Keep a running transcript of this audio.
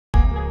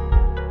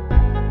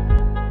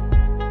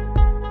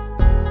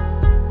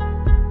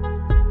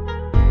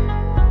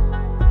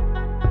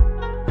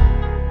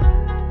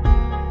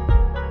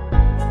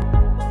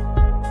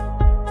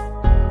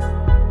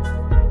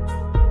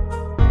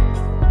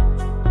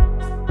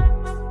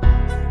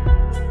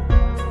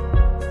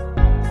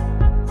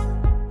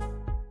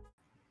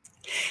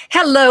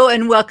Hello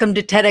and welcome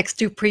to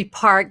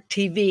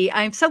TEDxDupreeParkTV.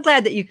 I'm so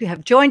glad that you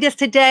have joined us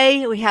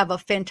today. We have a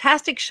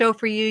fantastic show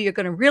for you. You're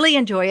going to really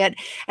enjoy it.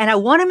 And I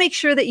want to make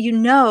sure that you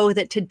know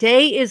that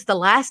today is the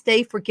last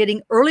day for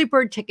getting early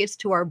bird tickets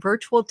to our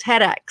virtual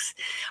TEDx.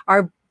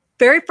 Our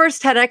very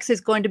first TEDx is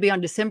going to be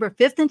on December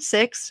 5th and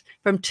 6th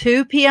from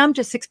 2 p.m.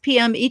 to 6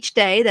 p.m. each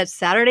day. That's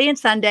Saturday and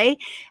Sunday. And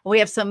we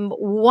have some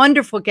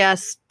wonderful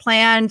guests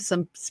planned,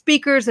 some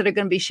speakers that are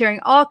going to be sharing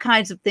all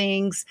kinds of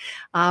things,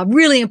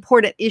 really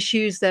important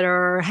issues that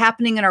are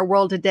happening in our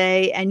world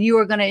today, and you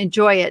are going to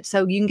enjoy it.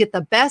 So you can get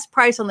the best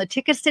price on the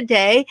tickets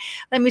today.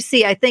 Let me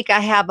see. I think I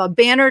have a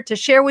banner to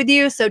share with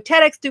you. So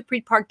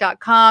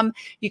TEDxDupreePark.com.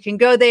 You can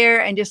go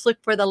there and just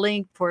look for the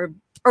link for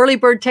early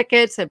bird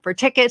tickets and for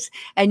tickets,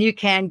 and you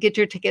can get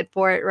your ticket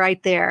for it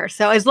right there.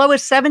 So as low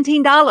as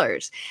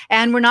 $17.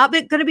 And we're not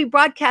going to be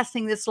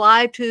broadcasting this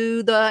live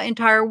to the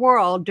entire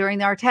world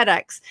during our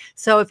TEDx.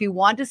 So if you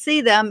want to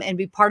see them and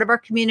be part of our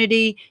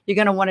community, you're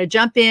going to want to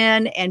jump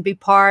in and be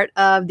part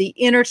of the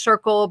inner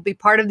circle, be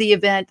part of the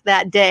event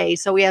that day.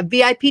 So we have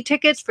VIP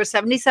tickets for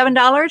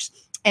 $77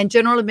 and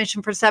general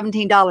admission for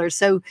 $17.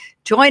 So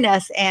join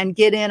us and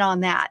get in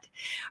on that.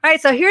 All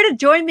right, so here to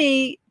join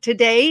me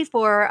today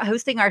for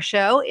hosting our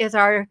show is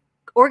our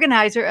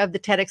organizer of the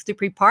TEDx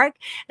Dupree Park.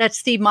 That's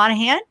Steve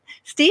Monahan.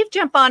 Steve,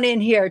 jump on in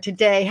here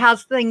today. How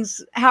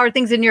are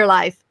things in your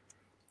life?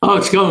 Oh,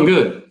 it's going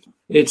good.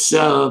 It's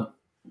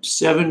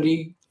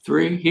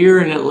 73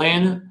 here in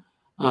Atlanta.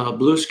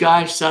 Blue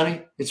sky,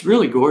 sunny. It's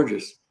really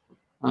gorgeous.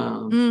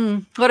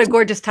 What a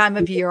gorgeous time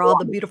of year. All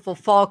the beautiful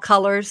fall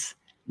colors.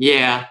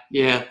 Yeah.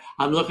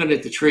 I'm looking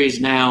at the trees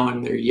now,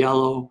 and they're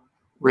yellow,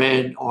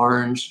 red,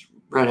 orange,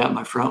 right out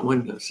my front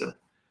window. So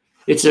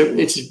it's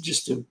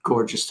just a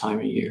gorgeous time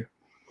of year.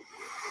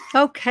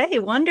 Okay,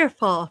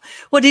 wonderful.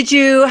 Well, did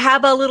you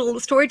have a little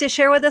story to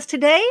share with us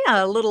today?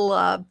 A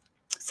little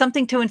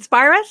something to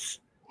inspire us?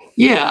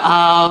 Yeah,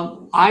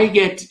 I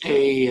get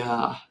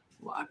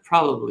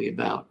probably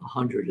about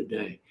 100 a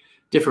day,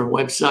 different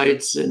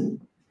websites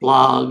and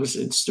blogs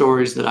and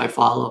stories that I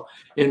follow.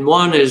 And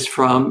one is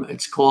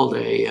it's called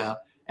a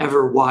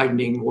Ever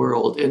Widening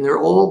World, and they're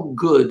all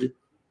good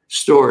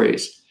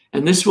stories.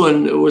 And this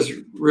one was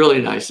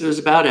really nice. It was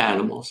about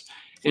animals,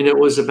 and it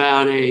was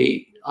about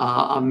a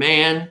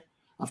man,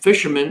 a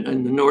fisherman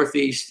in the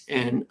Northeast,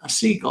 and a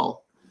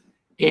seagull.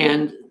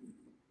 And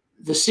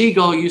the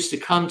seagull used to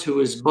come to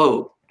his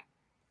boat,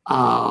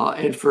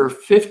 and for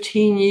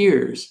 15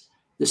 years,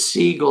 the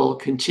seagull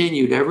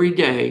continued every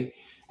day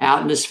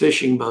out in his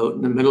fishing boat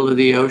in the middle of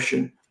the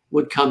ocean,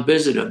 would come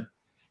visit him.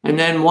 And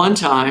then one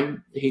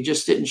time, he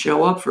just didn't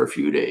show up for a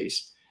few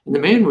days. And the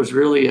man was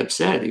really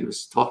upset. He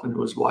was talking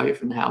to his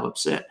wife and how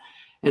upset.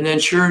 And then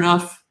sure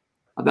enough,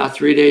 about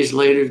 3 days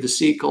later, the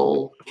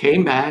seagull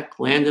came back,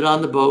 landed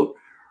on the boat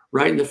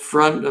right in the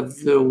front of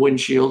the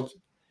windshield.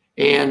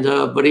 And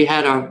but he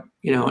had an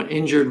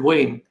injured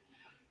wing.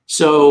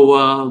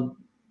 So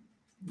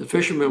the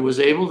fisherman was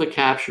able to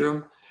capture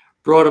him,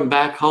 brought him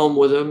back home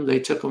with him.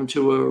 They took him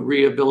to a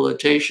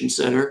rehabilitation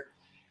center,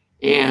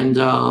 and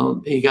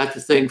he got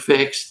the thing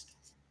fixed,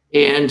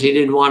 and he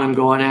didn't want him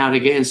going out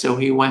again. So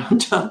he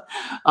wound up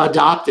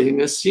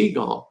adopting a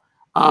seagull.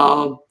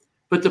 But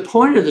the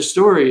point of the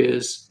story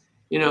is,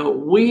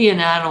 we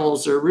and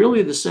animals are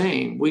really the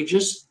same. We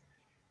just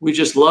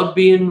love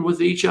being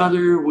with each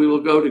other. We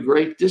will go to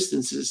great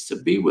distances to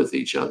be with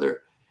each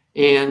other.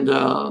 And,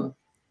 to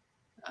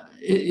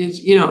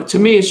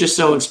me, it's just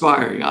so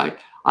inspiring.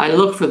 I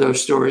look for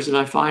those stories, and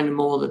I find them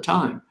all the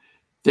time.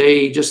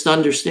 They just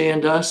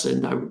understand us,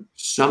 and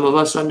some of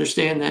us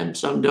understand them,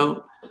 some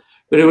don't.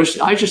 But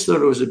I just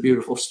thought it was a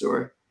beautiful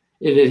story,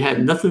 and it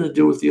had nothing to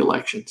do with the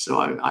election. So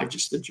I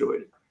just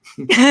enjoyed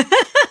it.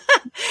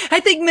 I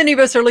think many of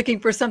us are looking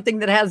for something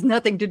that has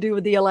nothing to do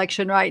with the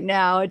election right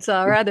now. It's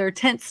rather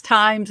tense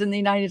times in the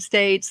United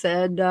States,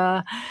 and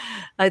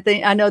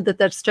I know that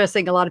that's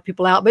stressing a lot of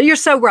people out. But you're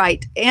so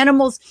right.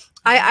 Animals.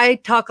 I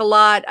talk a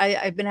lot.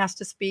 I've been asked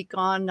to speak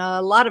on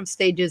a lot of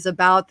stages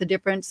about the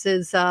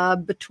differences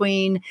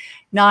between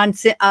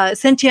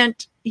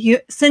sentient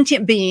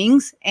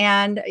beings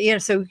and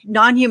so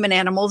non-human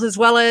animals as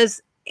well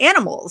as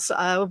animals.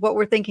 What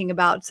we're thinking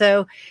about.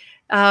 So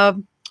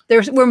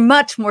we're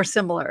much more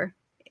similar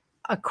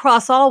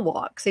across all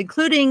walks,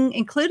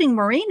 including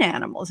marine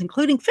animals,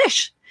 including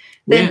fish,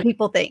 than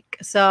people think.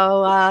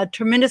 So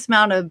tremendous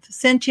amount of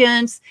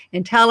sentience,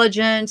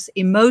 intelligence,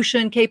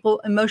 emotional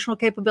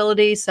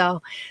capability.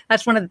 So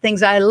that's one of the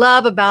things I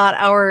love about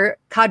our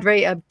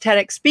cadre of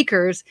TEDx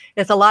speakers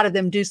is a lot of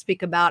them do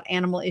speak about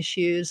animal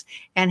issues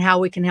and how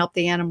we can help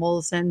the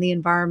animals and the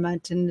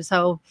environment. And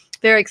so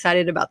very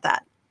excited about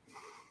that.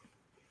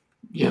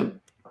 Yep.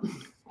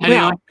 How do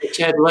you like the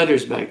TED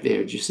letters back there?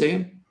 Did you see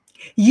them?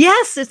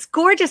 Yes, it's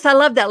gorgeous. I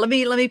love that. Let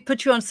me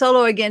put you on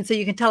solo again so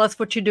you can tell us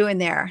what you're doing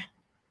there.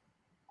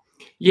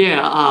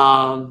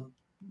 Yeah,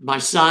 my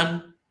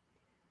son,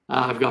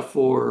 I've got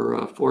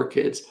four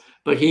kids,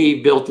 but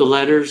he built the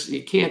letters.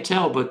 You can't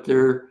tell, but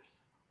they're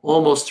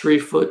almost 3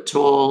 foot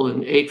tall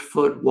and 8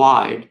 foot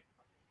wide.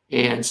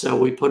 And so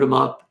we put them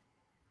up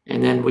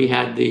And then we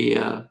had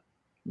the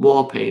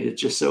wall painted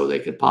just so they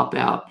could pop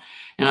out.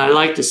 And I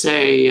like to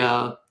say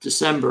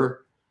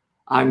December,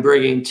 I'm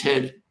bringing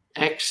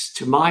TEDx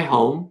to my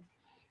home,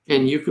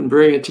 and you can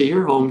bring it to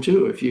your home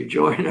too if you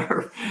join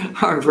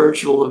our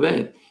virtual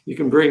event. You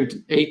can bring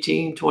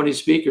 18, 20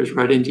 speakers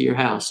right into your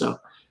house. So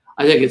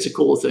I think it's a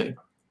cool thing.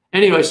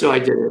 Anyway, so I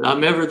did it.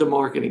 I'm ever the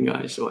marketing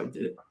guy, so I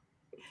did it.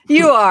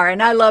 You are,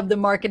 and I love the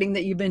marketing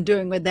that you've been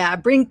doing with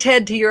that. Bring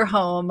TED to your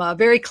home.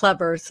 Very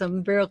clever,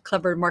 some very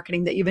clever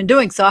marketing that you've been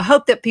doing. So I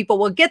hope that people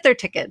will get their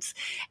tickets.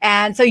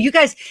 And so you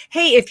guys,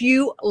 hey, if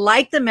you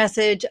like the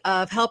message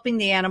of helping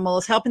the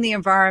animals, helping the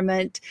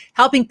environment,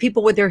 helping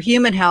people with their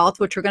human health,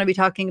 which we're going to be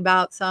talking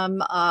about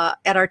some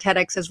at our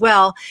TEDx as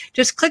well,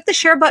 just click the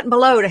share button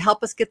below to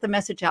help us get the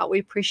message out. We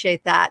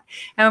appreciate that.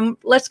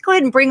 Let's go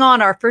ahead and bring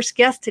on our first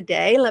guest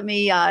today. Let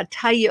me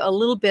tell you a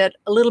little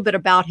bit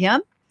about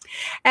him.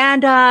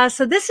 And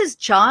so this is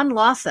John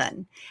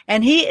Lawson,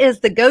 and he is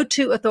the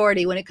go-to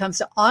authority when it comes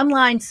to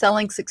online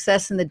selling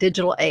success in the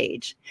digital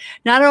age.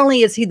 Not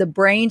only is he the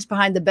brains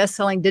behind the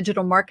best-selling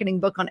digital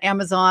marketing book on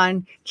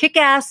Amazon,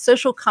 Kick-Ass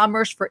Social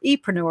Commerce for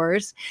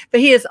Epreneurs,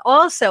 but he is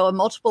also a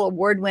multiple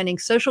award-winning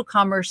social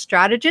commerce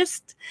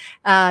strategist,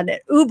 an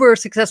uber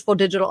successful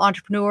digital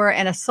entrepreneur,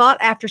 and a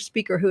sought-after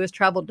speaker who has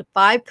traveled to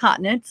 5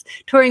 continents,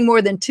 touring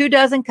more than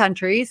 24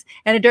 countries,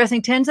 and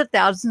addressing tens of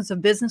thousands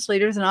of business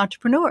leaders and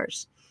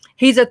entrepreneurs.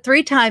 He's a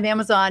 3-time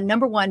Amazon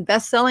 #1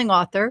 best-selling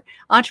author,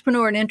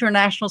 entrepreneur, and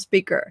international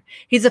speaker.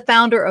 He's a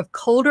founder of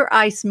Colder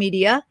Ice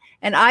Media,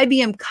 an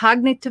IBM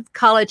Cognitive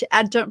College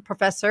adjunct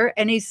professor,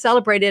 and he's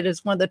celebrated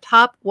as one of the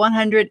top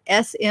 100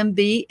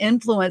 SMB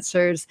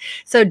influencers.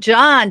 So,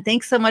 John,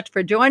 thanks so much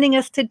for joining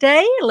us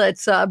today.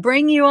 Let's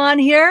bring you on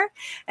here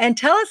and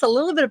tell us a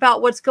little bit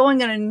about what's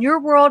going on in your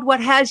world. What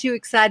has you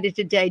excited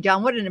today,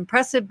 John? What an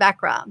impressive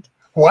background.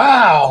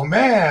 Wow,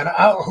 man.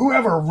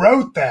 Whoever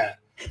wrote that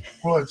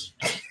was...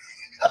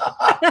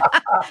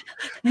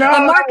 No,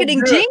 a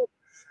marketing genius.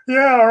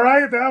 Yeah,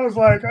 right. That was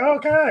like,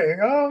 okay.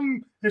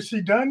 Is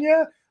she done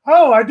yet?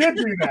 Oh, I did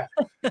do that.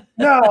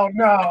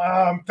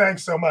 No.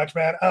 Thanks so much,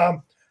 man.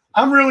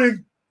 I'm really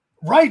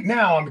right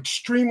now. I'm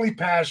extremely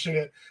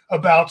passionate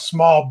about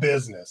small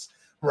business,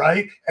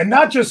 right? And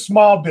not just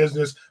small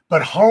business,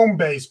 but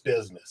home-based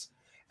business.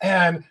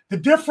 And the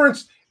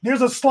difference.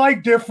 There's a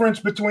slight difference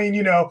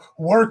between,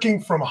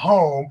 working from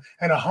home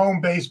and a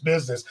home-based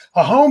business.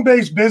 A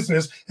home-based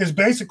business is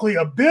basically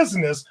a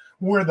business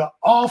where the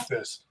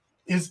office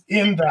is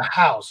in the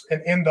house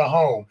and in the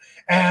home.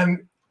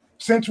 And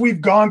since we've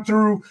gone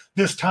through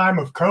this time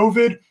of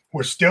COVID,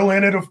 we're still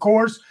in it, of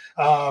course.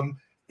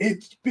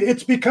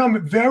 It's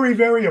become very,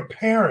 very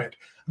apparent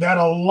that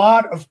a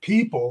lot of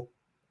people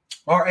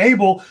are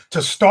able to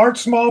start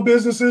small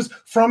businesses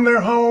from their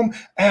home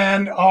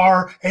and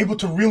are able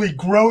to really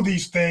grow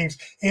these things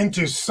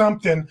into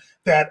something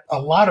that a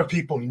lot of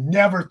people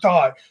never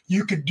thought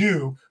you could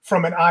do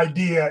from an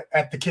idea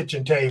at the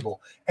kitchen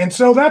table. And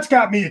so that's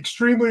got me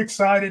extremely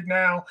excited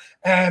now.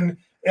 And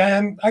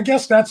I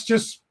guess that's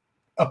just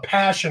a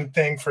passion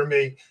thing for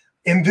me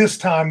in this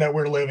time that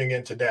we're living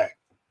in today.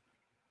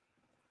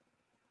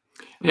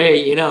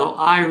 Hey,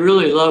 I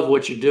really love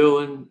what you're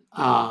doing.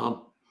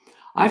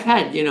 I've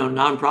had,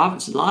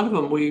 nonprofits, a lot of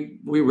them we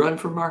run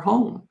from our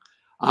home.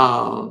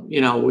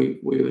 We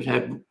would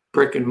have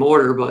brick and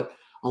mortar, but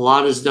a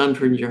lot is done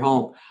from your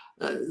home.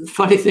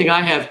 Funny thing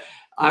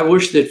I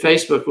wish that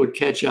Facebook would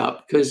catch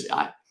up, because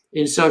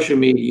in social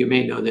media, you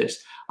may know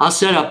this, I'll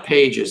set up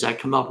pages. I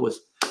come up with,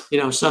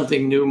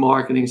 something new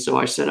marketing. So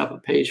I set up a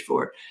page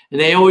for it, and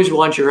they always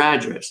want your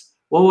address.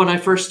 Well, when I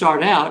first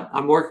start out,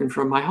 I'm working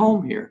from my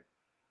home here.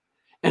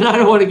 And I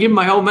don't want to give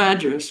my home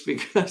address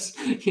because,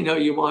 you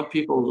don't want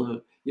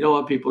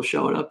people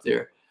showing up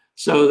there.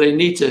 So they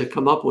need to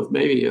come up with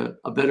maybe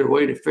a better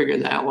way to figure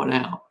that one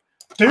out.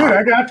 Dude,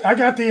 I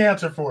got the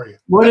answer for you.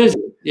 What is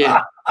it?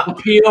 Yeah, a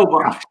P.O.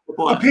 box.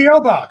 A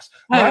P.O. box,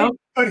 right?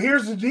 But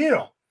here's the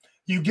deal.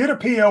 You get a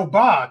P.O.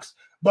 box,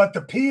 but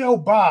the P.O.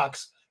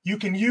 box, you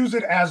can use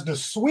it as the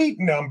suite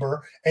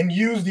number and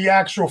use the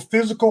actual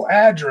physical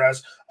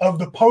address of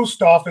the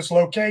post office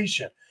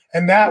location.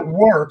 And that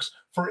works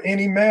for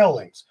any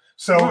mailings.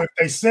 So if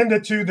they send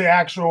it to the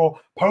actual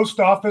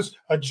post office,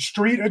 a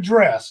street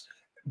address,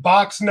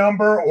 box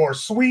number or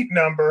suite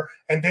number,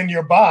 and then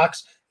your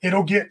box,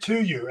 it'll get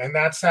to you. And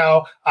that's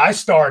how I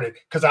started,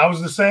 because I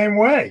was the same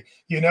way.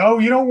 You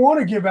don't want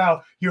to give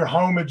out your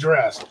home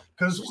address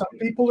because some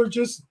people are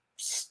just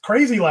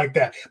crazy like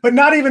that. But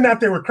not even that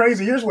they were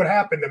crazy. Here's what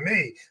happened to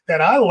me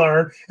that I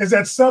learned is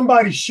that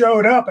somebody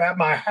showed up at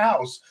my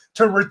house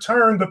to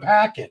return the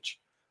package.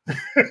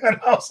 And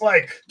I was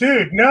like,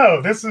 dude,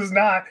 no, this is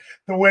not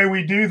the way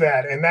we do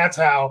that. And that's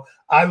how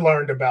I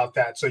learned about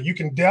that. So you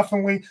can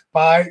definitely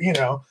buy,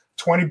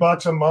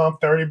 $20 a month,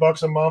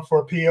 $30 a month for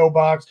a P.O.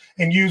 box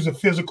and use the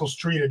physical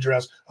street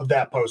address of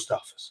that post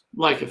office.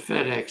 Like a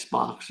FedEx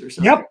box or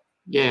something. Yep.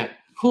 Yeah.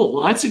 Cool.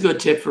 Well, that's a good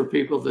tip for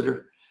people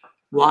that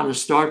want to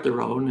start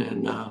their own.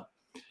 And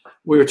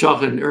we were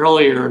talking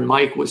earlier, and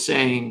Mike was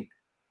saying,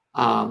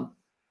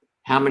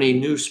 how many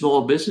new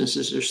small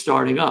businesses are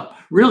starting up,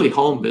 really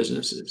home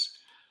businesses.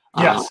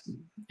 Yes.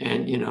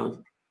 And, you know,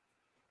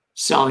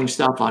 selling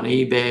stuff on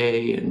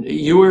eBay. And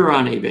you were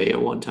on eBay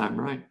at one time,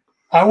 right?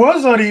 I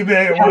was on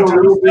eBay at one time.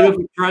 A little bit of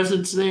a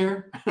presence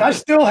there. I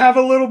still have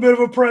a little bit of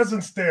a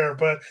presence there,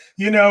 but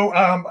you know,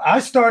 I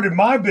started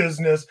my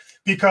business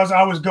because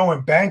I was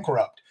going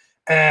bankrupt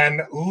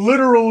and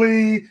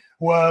literally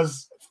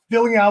was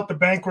filling out the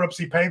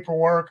bankruptcy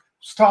paperwork.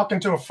 Was talking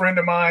to a friend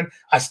of mine.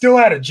 I still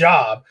had a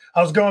job.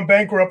 I was going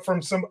bankrupt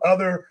from some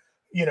other,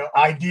 you know,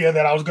 idea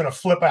that I was going to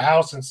flip a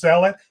house and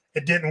sell it.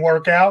 It didn't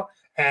work out,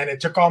 and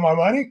it took all my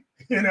money,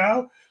 you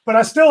know. But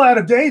I still had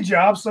a day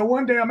job. So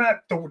one day I'm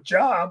at the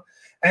job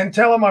and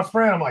telling my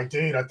friend, I'm like,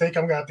 dude, I think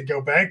I'm going to have to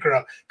go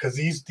bankrupt because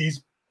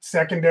these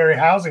secondary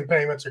housing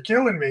payments are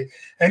killing me.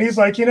 And he's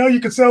like, you know, you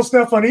could sell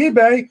stuff on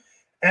eBay.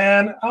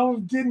 And I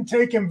didn't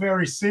take him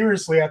very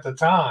seriously at the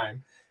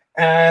time.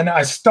 And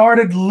I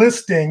started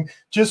listing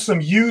just some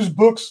used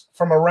books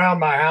from around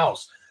my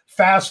house.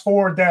 Fast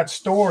forward that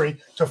story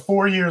to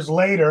 4 years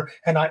later,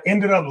 and I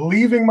ended up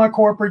leaving my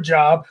corporate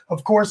job.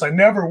 Of course, I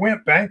never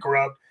went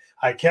bankrupt.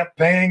 I kept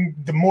paying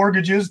the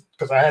mortgages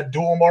because I had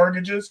dual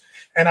mortgages.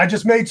 And I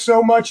just made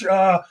so much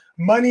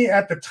money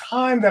at the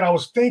time that I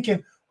was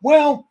thinking,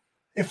 well,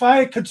 if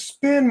I could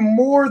spend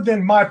more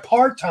than my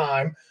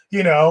part-time,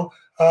 you know,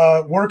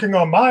 working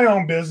on my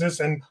own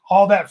business and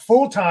all that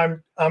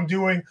full-time I'm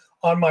doing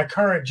on my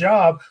current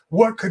job,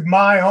 what could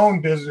my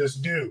own business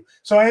do?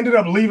 So I ended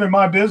up leaving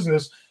my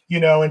business,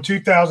 you know, in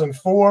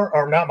 2004,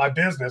 or not my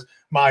business,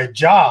 my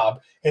job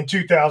in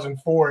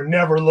 2004, and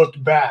never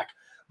looked back.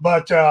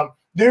 But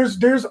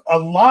there's a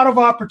lot of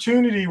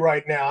opportunity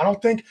right now. I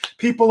don't think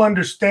people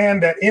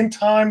understand that in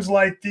times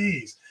like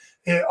these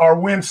are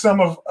when some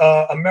of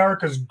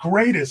America's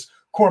greatest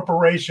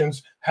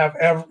corporations have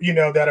ever, you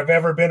know, that have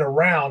ever been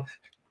around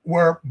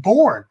were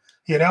born.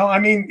 You know, I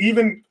mean,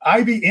 even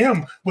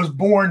IBM was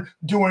born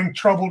during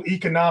troubled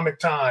economic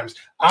times.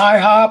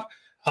 IHOP,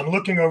 I'm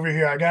looking over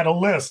here, I got a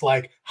list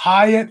like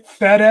Hyatt,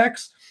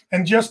 FedEx,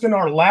 and just in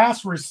our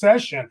last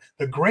recession,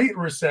 the Great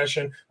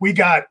Recession, we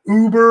got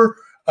Uber,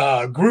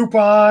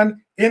 Groupon,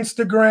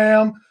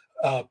 Instagram,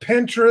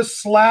 Pinterest,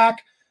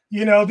 Slack.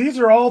 You know, these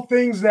are all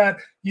things that,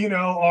 you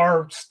know,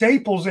 are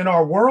staples in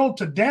our world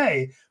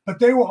today, but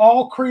they were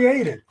all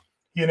created,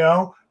 you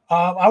know.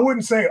 I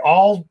wouldn't say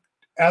all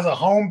as a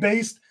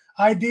home-based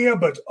idea,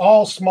 but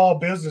all small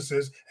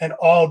businesses and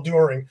all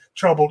during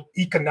troubled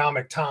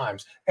economic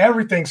times.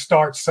 Everything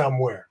starts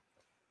somewhere.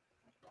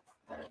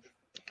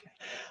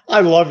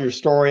 I love your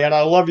story and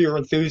I love your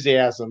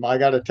enthusiasm. I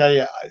got to tell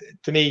you,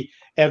 to me,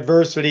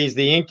 adversity is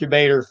the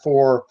incubator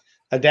for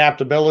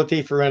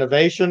adaptability, for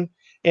innovation.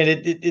 And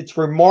it's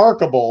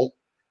remarkable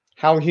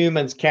how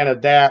humans can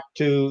adapt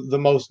to the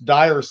most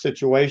dire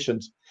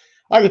situations.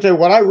 I can tell you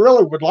what I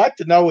really would like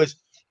to know is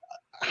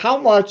how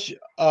much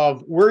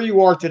of where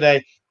you are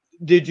today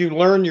did you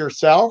learn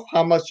yourself?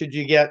 How much did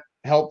you get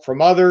help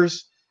from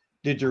others?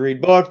 Did you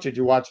read books? Did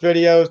you watch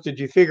videos? Did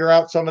you figure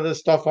out some of this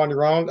stuff on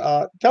your own?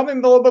 Tell me a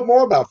little bit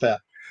more about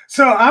that.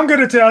 So I'm going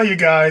to tell you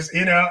guys,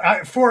 you know,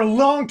 for a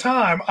long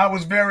time, I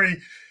was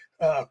very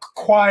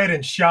quiet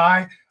and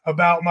shy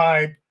about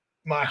my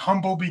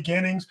humble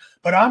beginnings,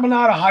 but I'm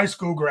not a high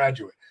school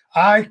graduate.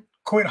 I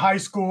quit high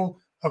school.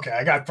 Okay,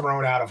 I got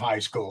thrown out of high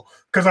school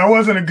because I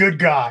wasn't a good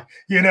guy,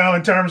 you know,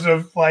 in terms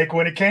of like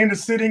when it came to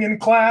sitting in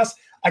class,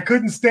 I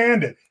couldn't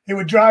stand it. It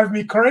would drive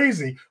me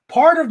crazy.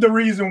 Part of the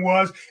reason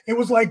was it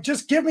was like,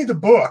 just give me the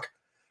book.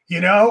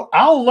 You know,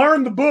 I'll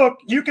learn the book.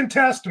 You can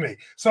test me.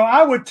 So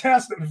I would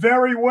test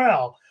very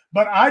well,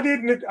 but I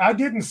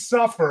didn't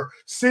suffer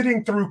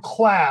sitting through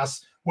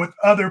class with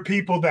other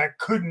people that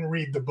couldn't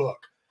read the book.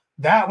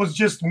 That was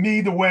just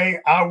me, the way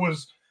I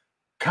was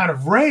kind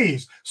of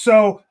raised.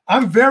 So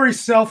I'm very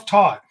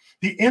self-taught.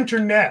 The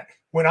internet,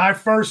 when I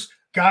first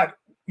got,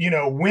 you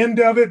know, wind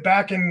of it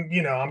back in,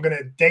 you know, I'm going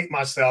to date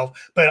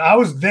myself, but I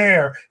was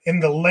there in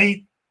the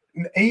late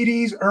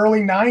 80s,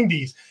 early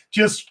 90s,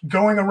 just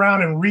going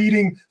around and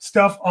reading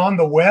stuff on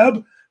the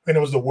web. And it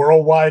was the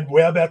World Wide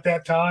Web at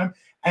that time.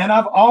 And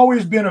I've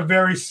always been a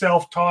very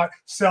self-taught,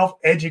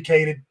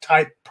 self-educated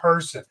type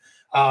person.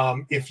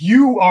 If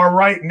you are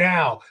right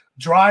now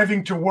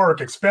driving to work,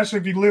 especially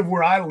if you live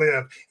where I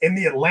live in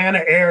the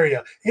Atlanta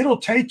area, it'll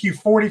take you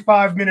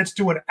 45 minutes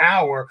to an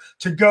hour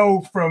to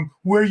go from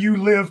where you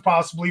live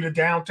possibly to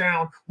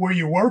downtown where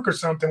you work or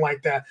something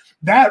like that.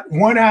 That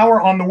 1 hour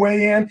on the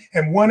way in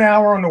and 1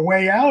 hour on the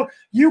way out,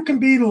 you can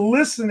be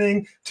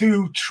listening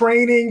to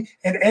training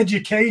and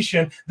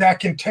education that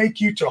can take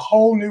you to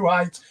whole new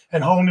heights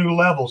and whole new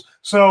levels.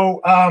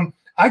 So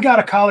I got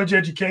a college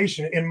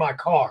education in my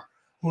car,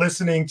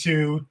 listening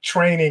to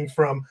training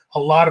from a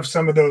lot of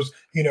some of those,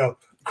 you know,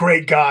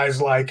 great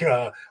guys like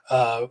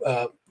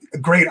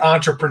great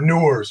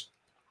entrepreneurs.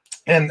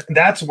 And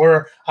that's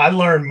where I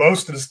learned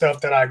most of the stuff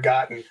that I've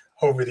gotten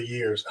over the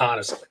years,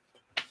 honestly.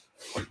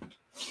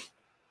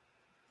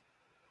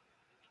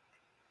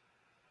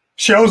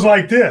 Shows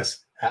like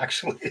this,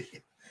 actually,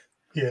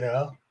 you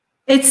know.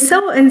 It's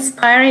so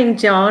inspiring,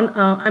 John.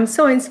 I'm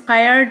so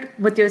inspired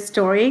with your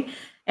story.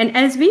 And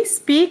as we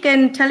speak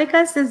and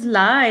telecast this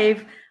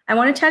live, I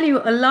want to tell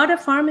you a lot of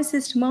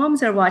pharmacist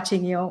moms are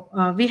watching you.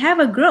 We have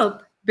a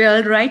group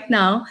built right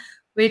now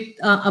with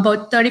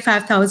about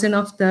 35,000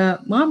 of the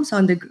moms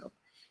on the group.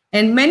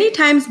 And many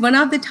times, one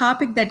of the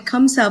topic that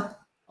comes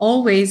up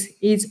always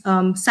is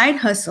side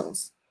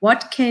hustles.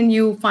 What can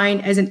you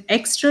find as an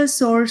extra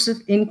source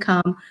of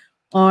income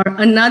or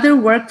another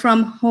work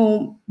from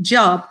home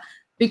job?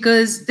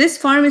 Because this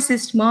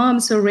pharmacist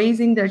moms who are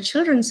raising their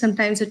children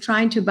sometimes are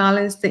trying to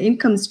balance the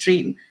income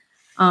stream.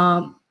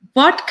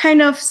 What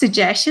kind of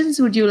suggestions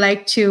would you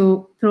like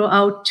to throw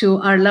out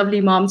to our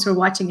lovely moms who are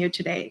watching you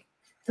today?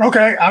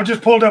 Okay, I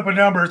just pulled up a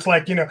number. It's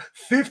like,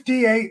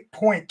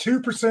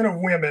 58.2%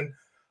 of women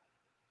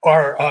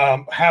are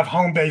have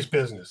home-based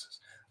businesses.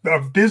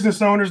 The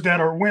business owners that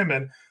are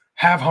women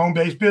have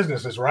home-based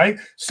businesses, right?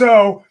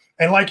 So,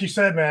 and like you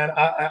said, man,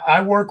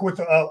 I work with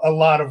a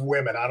lot of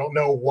women. I don't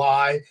know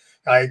why.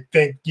 I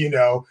think,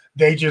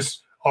 they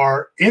just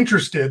are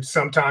interested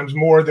sometimes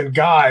more than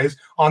guys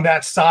on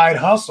that side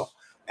hustle.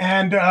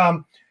 And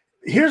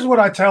here's what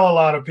I tell a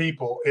lot of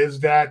people is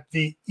that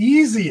the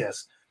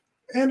easiest,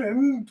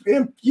 and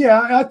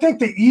yeah, I think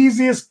the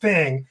easiest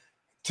thing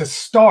to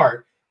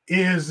start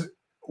is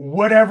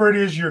whatever it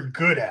is you're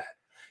good at.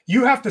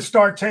 You have to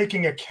start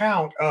taking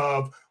account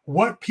of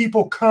what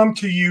people come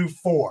to you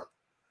for.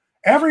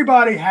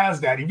 Everybody has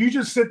that. If you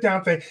just sit down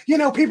and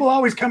think, people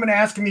always come and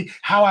asking me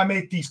how I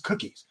make these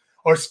cookies,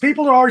 or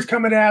people are always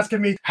coming and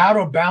asking me how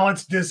to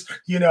balance this,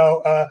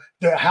 the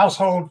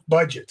household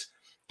budgets,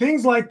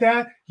 things like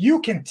that. You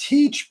can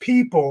teach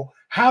people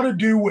how to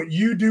do what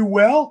you do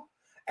well.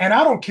 And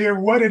I don't care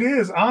what it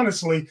is,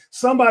 honestly,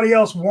 somebody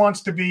else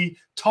wants to be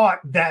taught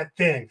that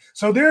thing.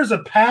 So there's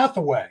a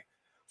pathway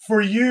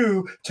for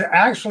you to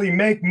actually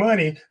make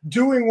money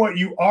doing what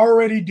you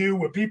already do,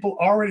 what people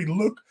already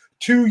look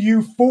to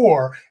you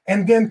for,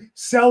 and then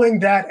selling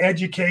that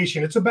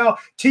education. It's about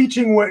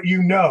teaching what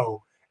you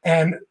know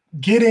and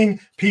getting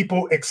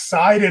people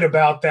excited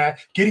about that,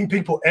 getting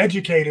people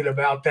educated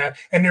about that.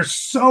 And there's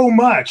so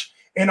much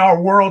in our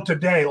world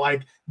today,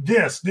 like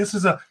this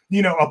is a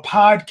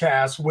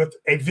podcast with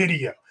a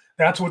video.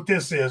 That's what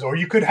this is. Or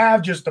you could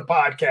have just a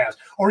podcast,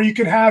 or you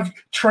could have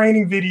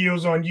training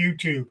videos on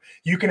YouTube.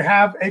 You can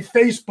have a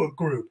Facebook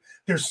group.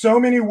 There's so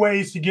many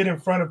ways to get in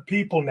front of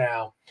people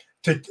now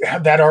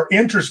that are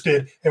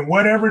interested in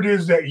whatever it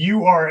is that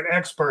you are an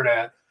expert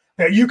at,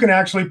 that you can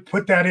actually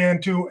put that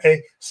into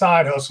a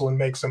side hustle and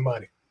make some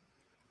money.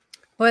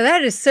 Well,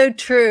 that is so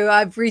true.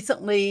 I've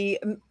recently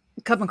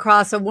come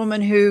across a woman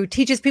who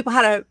teaches people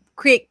how to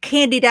create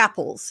candied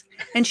apples,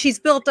 and she's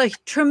built a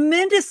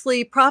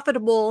tremendously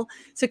profitable,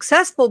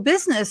 successful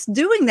business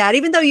doing that,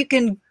 even though you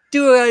can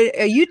do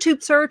a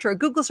YouTube search or a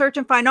Google search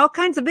and find all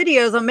kinds of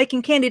videos on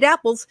making candied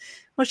apples.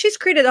 Well, she's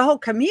created a whole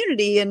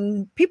community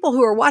and people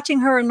who are watching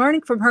her and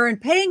learning from her and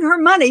paying her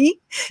money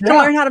to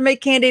learn how to make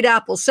candied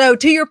apples. So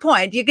to your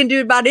point, you can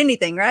do about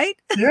anything, right?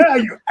 Yeah,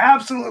 you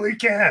absolutely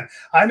can.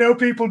 I know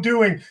people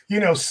doing,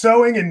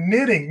 sewing and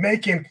knitting,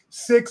 making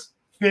 6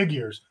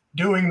 figures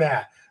doing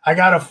that. I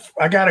got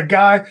a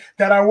guy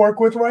that I work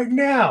with right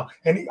now,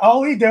 and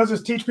all he does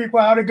is teach people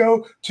how to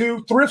go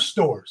to thrift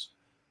stores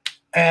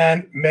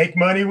and make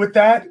money with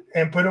that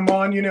and put them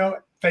on,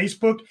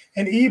 Facebook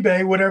and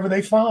eBay, whatever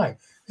they find.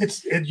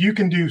 You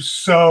can do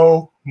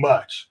so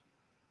much.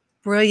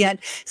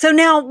 Brilliant. So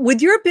now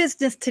with your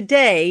business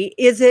today,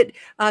 is it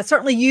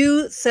certainly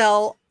you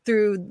sell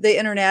through the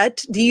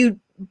internet? Do you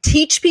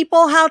teach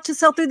people how to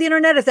sell through the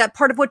internet? Is that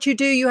part of what you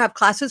do? You have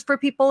classes for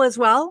people as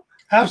well?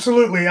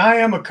 Absolutely. I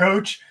am a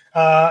coach,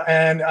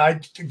 and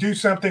I do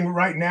something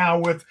right now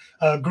with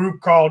a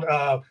group called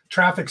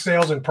Traffic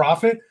Sales and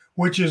Profit,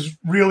 which is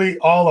really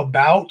all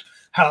about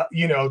how,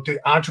 the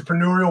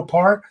entrepreneurial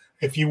part.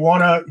 If you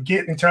want to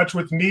get in touch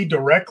with me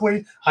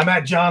directly, I'm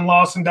at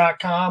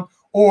johnlawson.com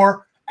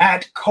or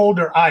at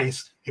Colder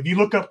Ice. If you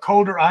look up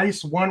Colder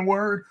Ice, one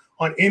word,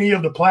 on any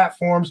of the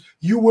platforms,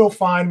 you will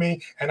find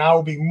me, and I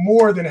will be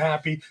more than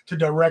happy to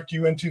direct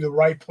you into the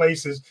right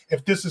places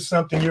if this is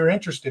something you're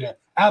interested in.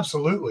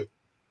 Absolutely.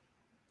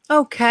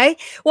 Okay.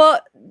 Well,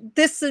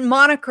 this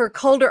moniker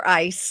Colder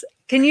Ice,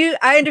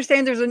 I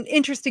understand there's an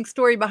interesting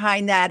story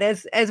behind that.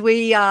 As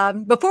we,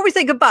 before we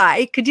say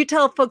goodbye, could you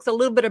tell folks a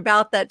little bit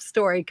about that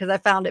story? Because I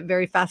found it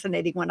very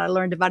fascinating when I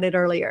learned about it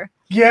earlier.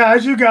 Yeah,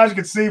 as you guys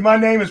can see, my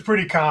name is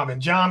pretty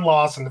common, John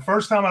Lawson. The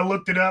first time I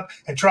looked it up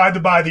and tried to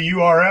buy the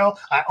URL,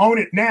 I own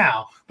it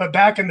now. But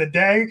back in the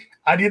day,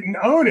 I didn't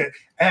own it.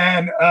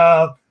 And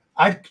I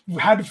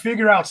had to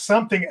figure out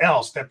something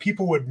else that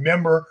people would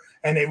remember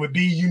and it would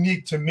be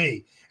unique to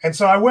me. And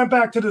so I went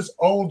back to this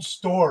old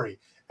story.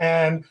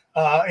 And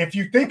if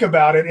you think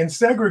about it, in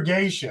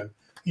segregation,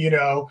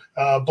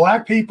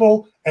 Black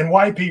people and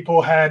white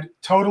people had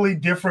totally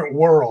different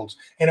worlds.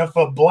 And if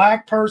a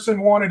Black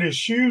person wanted his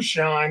shoes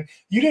shine,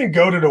 you didn't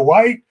go to the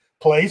white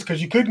place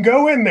because you couldn't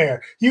go in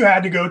there. You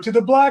had to go to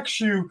the black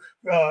shoe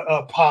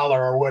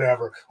parlor or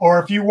whatever. Or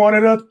if you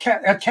wanted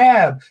a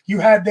cab, you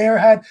had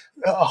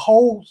a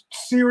whole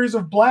series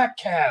of black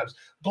cabs,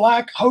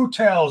 black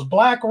hotels,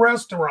 black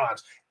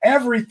restaurants.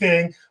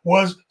 Everything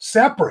was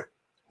separate,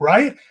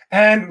 right?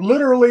 And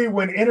literally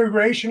when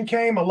integration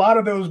came, a lot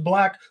of those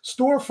black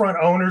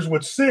storefront owners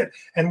would sit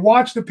and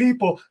watch the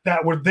people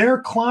that were their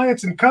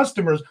clients and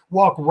customers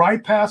walk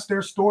right past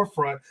their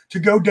storefront to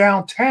go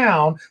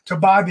downtown to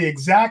buy the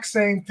exact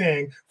same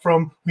thing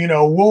from,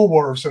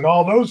 Woolworths and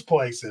all those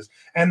places.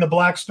 And the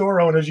black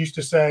store owners used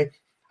to say,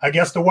 I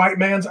guess the white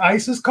man's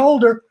ice is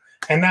colder.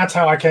 And that's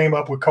how I came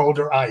up with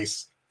Colder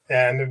Ice.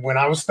 And when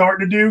I was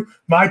starting to do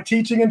my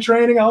teaching and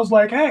training, I was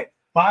like, hey,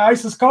 my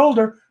ice is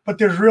colder, but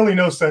there's really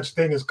no such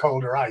thing as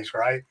colder ice,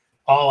 right?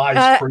 All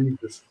ice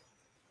freezes.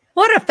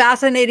 What a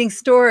fascinating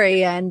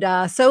story, and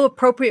so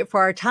appropriate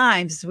for our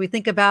times as we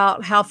think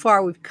about how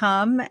far we've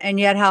come and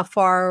yet how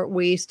far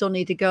we still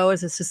need to go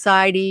as a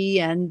society.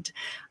 And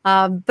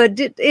but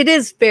it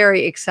is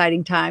very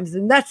exciting times,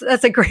 and that's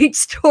a great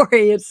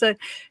story. It's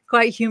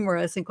quite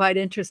humorous and quite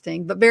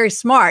interesting, but very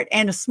smart,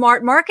 and a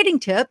smart marketing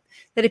tip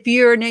that if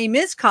your name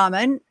is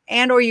common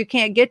and or you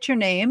can't get your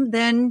name,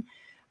 then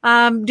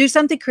do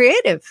something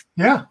creative.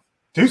 Yeah,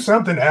 do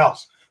something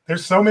else.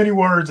 There's so many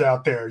words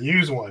out there.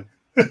 Use one.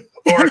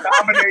 Or a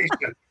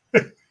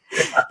combination.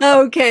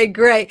 Okay,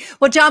 great.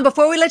 Well, John,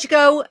 before we let you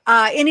go,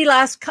 any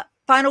last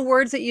final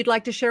words that you'd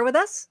like to share with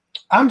us?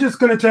 I'm just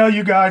going to tell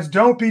you guys,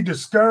 don't be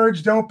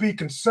discouraged. Don't be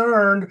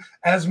concerned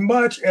as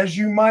much as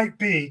you might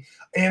be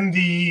in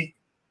the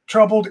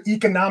troubled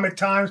economic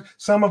times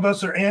some of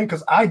us are in,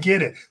 because I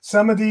get it.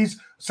 Some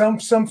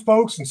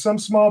folks and some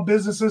small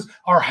businesses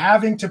are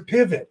having to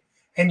pivot.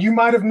 And you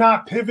might have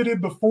not pivoted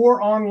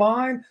before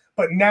online,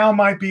 but now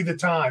might be the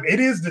time. It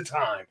is the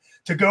time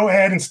to go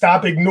ahead and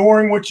stop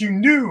ignoring what you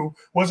knew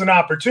was an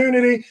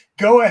opportunity.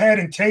 Go ahead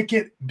and take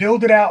it,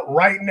 build it out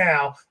right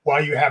now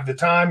while you have the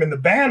time and the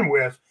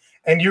bandwidth,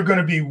 and you're going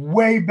to be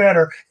way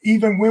better.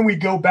 Even when we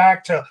go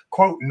back to,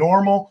 quote,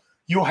 normal,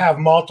 you'll have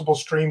multiple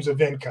streams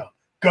of income.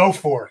 Go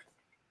for it.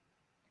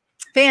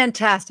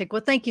 Fantastic.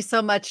 Well, thank you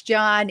so much,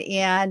 John,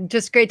 and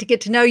just great to get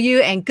to know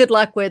you, and good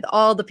luck with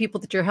all the people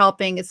that you're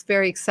helping. It's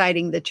very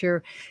exciting that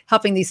you're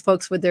helping these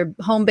folks with their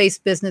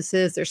home-based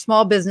businesses, their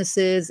small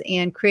businesses,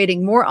 and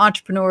creating more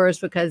entrepreneurs,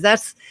 because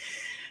that's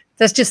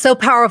just so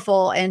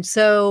powerful and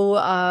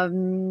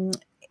so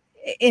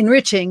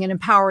enriching and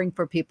empowering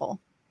for people.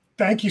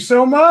 Thank you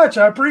so much.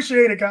 I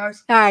appreciate it,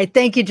 guys. All right.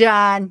 Thank you,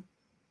 John.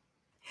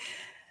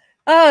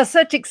 Oh,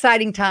 such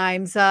exciting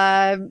times.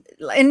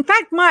 In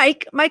fact,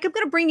 Mike, I'm going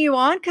to bring you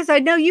on because I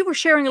know you were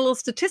sharing a little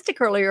statistic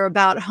earlier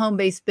about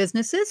home-based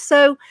businesses.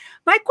 So,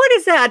 Mike, what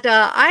is that?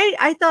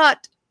 I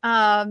thought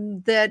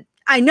that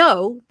I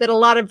know that a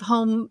lot of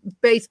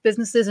home-based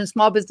businesses and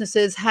small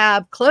businesses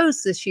have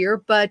closed this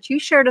year, but you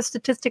shared a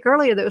statistic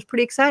earlier that was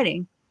pretty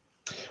exciting.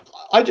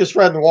 I just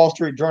read in the Wall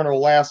Street Journal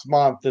last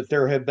month that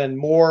there have been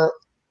more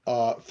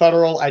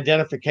federal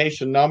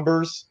identification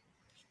numbers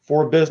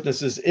for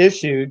businesses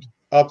issued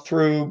up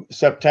through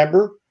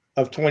September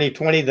of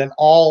 2020 than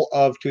all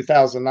of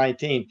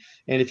 2019.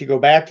 And if you go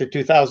back to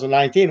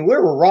 2019, we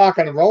were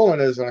rocking and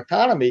rolling as an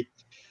economy.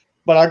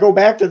 But I go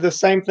back to the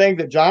same thing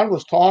that John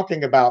was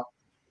talking about,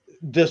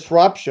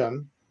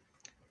 disruption,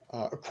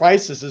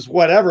 crises,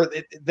 whatever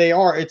they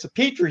are. It's a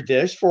petri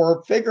dish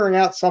for figuring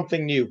out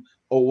something new,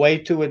 a way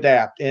to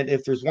adapt. And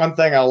if there's one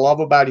thing I love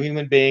about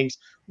human beings,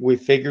 we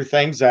figure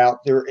things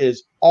out. There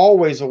is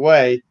always a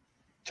way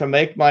to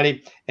make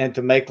money and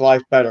to make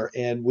life better.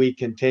 And we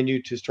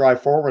continue to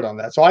strive forward on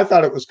that. So I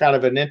thought it was kind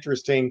of an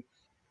interesting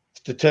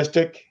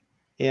statistic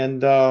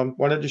and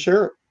wanted to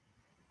share it.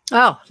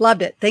 Oh,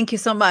 loved it. Thank you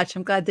so much.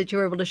 I'm glad that you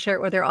were able to share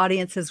it with our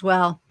audience as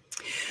well.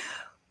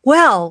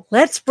 Well,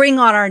 let's bring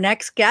on our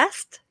next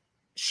guest.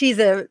 She's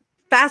a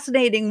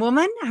fascinating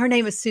woman. Her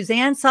name is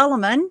Suzanne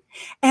Soliman,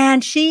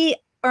 and she's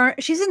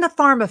in the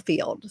pharma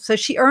field. So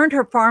she earned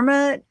her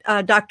pharma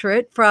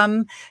doctorate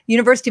from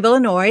University of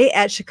Illinois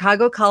at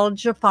Chicago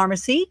College of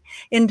Pharmacy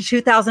in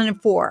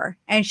 2004.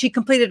 And she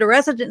completed a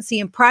residency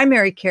in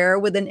primary care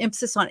with an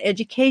emphasis on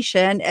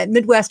education at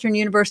Midwestern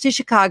University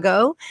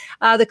Chicago,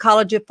 the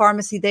College of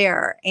Pharmacy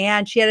there.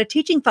 And she had a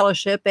teaching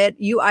fellowship at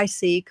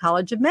UIC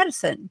College of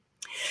Medicine.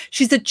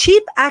 She's the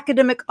Chief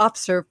Academic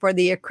Officer for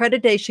the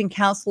Accreditation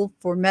Council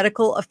for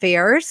Medical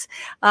Affairs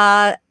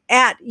at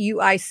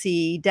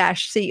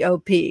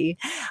UIC-COP.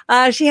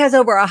 She has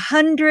over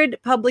 100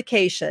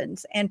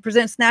 publications and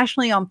presents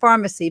nationally on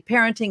pharmacy,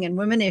 parenting, and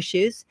women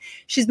issues.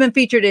 She's been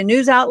featured in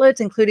news outlets,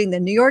 including the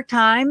New York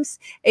Times,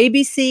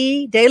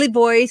 ABC, Daily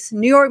Voice,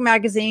 New York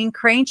Magazine,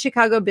 Crane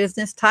Chicago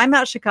Business, Time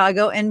Out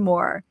Chicago, and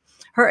more.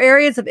 Her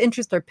areas of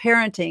interest are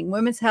parenting,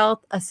 women's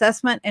health,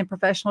 assessment, and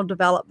professional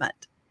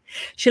development.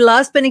 She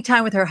loves spending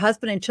time with her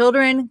husband and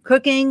children,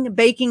 cooking,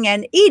 baking,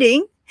 and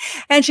eating.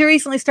 And she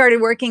recently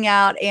started working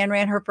out and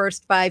ran her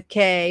first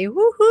 5K.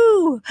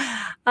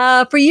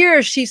 Woohoo! For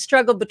years, she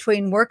struggled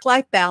between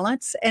work-life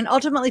balance and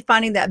ultimately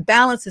finding that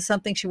balance is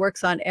something she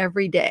works on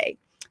every day.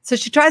 So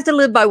she tries to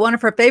live by one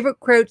of her favorite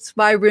quotes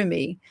by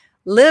Rumi: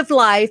 live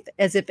life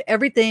as if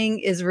everything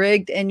is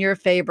rigged in your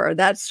favor.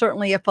 That's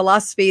certainly a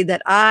philosophy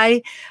that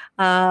I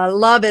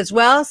love as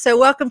well. So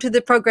welcome to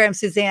the program,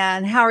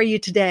 Suzanne. How are you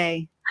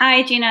today?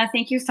 Hi, Gina.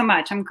 Thank you so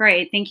much. I'm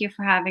great. Thank you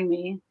for having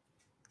me.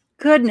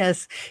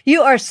 Goodness,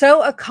 you are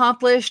so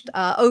accomplished,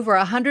 over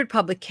 100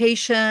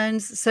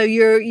 publications. So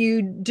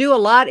you do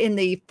a lot in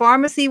the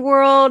pharmacy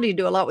world. You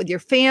do a lot with your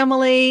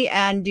family,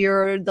 and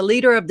you're the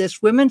leader of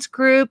this women's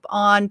group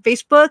on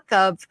Facebook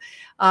of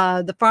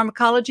the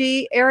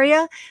pharmacology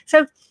area.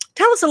 So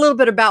tell us a little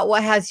bit about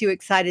what has you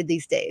excited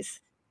these days.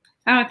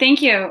 Oh,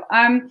 thank you.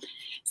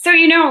 So,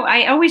 you know,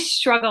 I always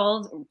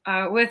struggled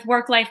with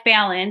work-life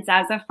balance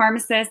as a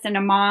pharmacist and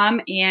a mom.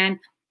 And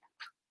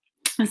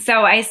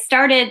so I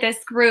started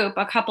this group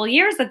a couple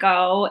years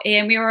ago,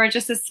 and we were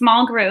just a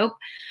small group,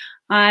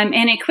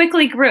 and it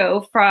quickly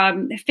grew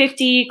from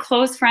 50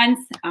 close friends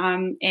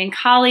and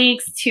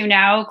colleagues to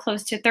now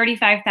close to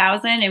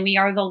 35,000, and we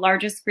are the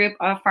largest group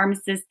of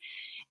pharmacists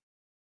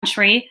in the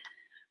country.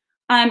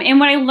 And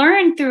what I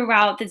learned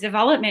throughout the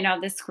development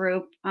of this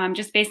group,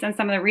 just based on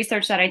some of the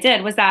research that I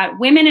did, was that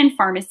women in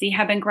pharmacy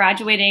have been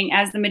graduating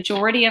as the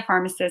majority of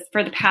pharmacists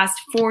for the past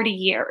 40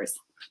 years.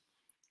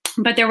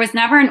 But there was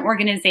never an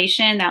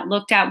organization that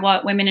looked at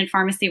what women in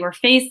pharmacy were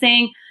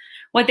facing,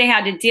 what they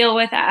had to deal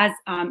with as,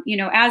 you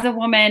know, as a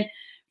woman.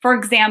 For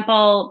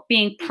example,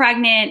 being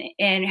pregnant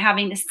and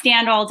having to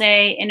stand all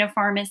day in a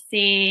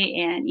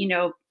pharmacy, and, you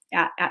know,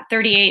 at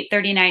 38,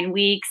 39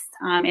 weeks,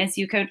 as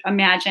you could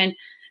imagine,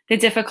 the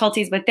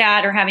difficulties with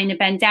that, or having to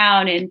bend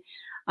down, and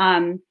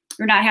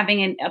or not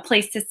having a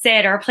place to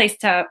sit or a place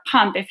to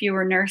pump if you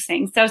were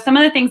nursing. So some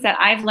of the things that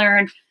I've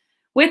learned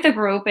with the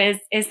group is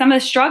some of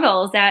the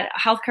struggles that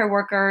healthcare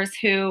workers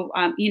who,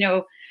 you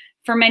know,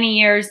 for many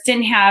years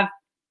didn't have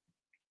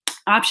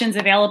options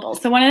available.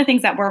 So one of the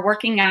things that we're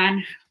working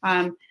on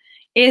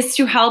is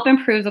to help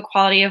improve the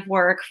quality of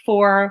work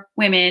for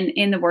women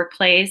in the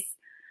workplace,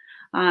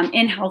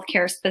 in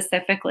healthcare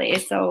specifically.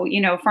 So,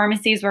 you know,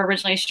 pharmacies were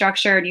originally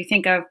structured. You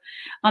think of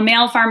a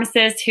male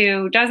pharmacist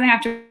who doesn't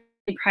have to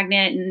be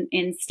pregnant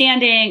and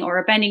standing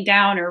or bending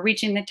down or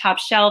reaching the top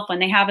shelf when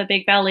they have a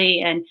big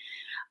belly, and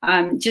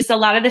just a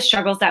lot of the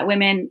struggles that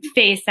women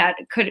face that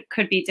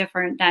could be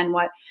different than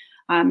what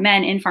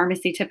men in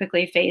pharmacy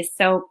typically face.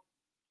 So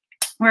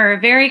we're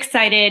very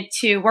excited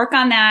to work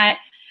on that.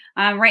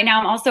 Right now,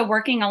 I'm also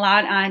working a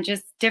lot on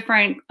just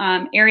different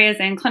areas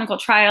in clinical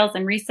trials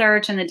and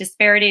research, and the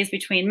disparities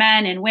between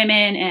men and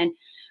women. And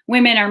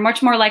women are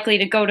much more likely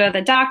to go to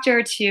the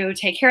doctor to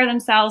take care of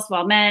themselves,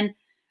 while men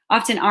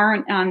often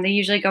aren't. They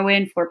usually go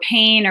in for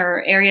pain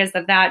or areas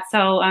of that.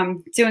 So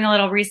I'm doing a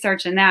little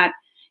research in that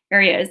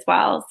area as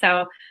well.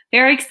 So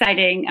very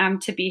exciting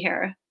to be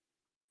here.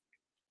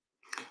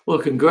 Well,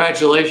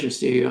 congratulations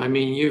to you. I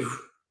mean,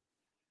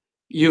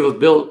 you've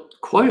built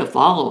quite a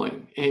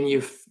following, and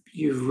you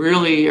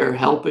really are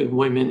helping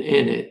women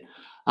in it.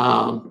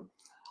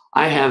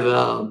 I have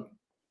a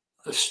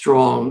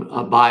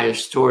strong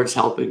bias towards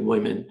helping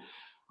women.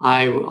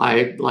 I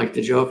like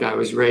to joke, I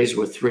was raised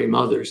with three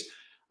mothers.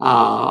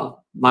 My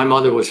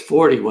mother was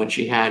 40 when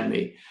she had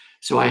me.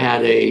 So I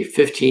had a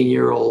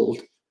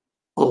 15-year-old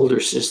older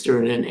sister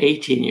and an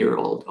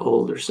 18-year-old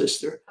older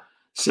sister.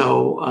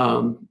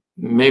 So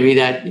maybe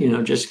that, you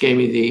know, just gave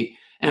me the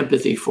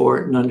empathy for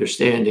it and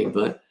understanding.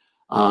 But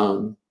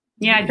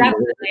yeah,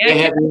 definitely. They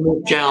have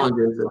unique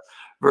challenges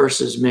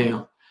versus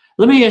male.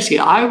 Let me ask you,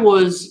 I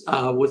was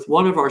with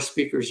one of our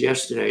speakers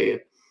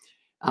yesterday,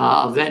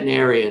 a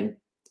veterinarian,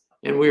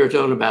 and we were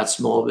talking about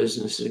small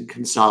business and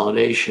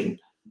consolidation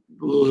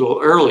a little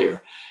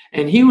earlier.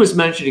 And he was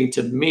mentioning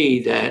to me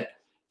that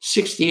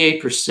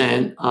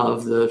 68%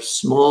 of the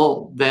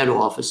small vet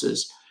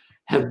offices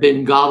have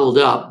been gobbled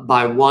up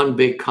by one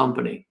big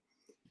company.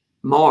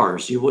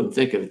 Mars, you wouldn't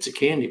think of it's a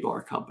candy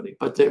bar company,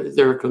 but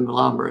they're a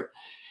conglomerate.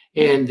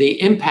 And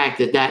the impact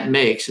that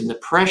makes and the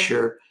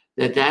pressure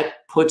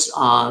that puts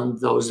on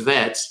those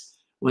vets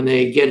when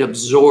they get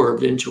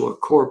absorbed into a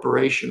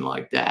corporation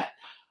like that.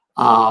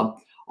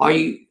 Are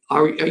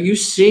you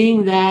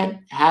seeing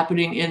that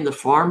happening in the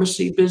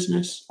pharmacy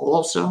business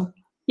also?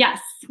 Yes,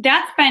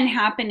 that's been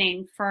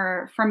happening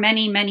for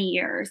many, many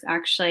years,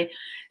 actually.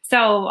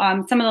 So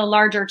some of the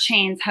larger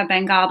chains have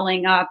been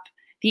gobbling up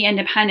the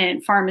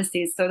independent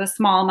pharmacies. So the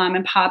small mom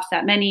and pops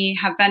that many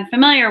have been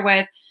familiar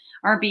with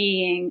are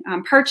being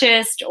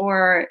purchased,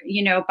 or,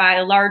 you know,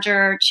 by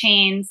larger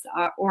chains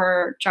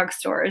or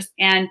drugstores.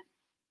 And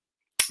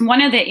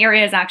one of the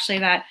areas actually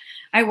that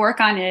I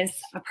work on is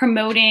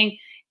promoting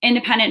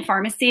independent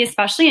pharmacy,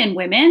 especially in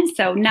women.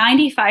 So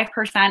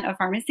 95% of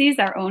pharmacies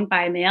are owned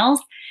by males,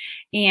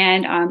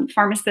 and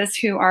pharmacists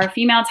who are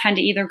female tend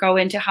to either go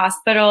into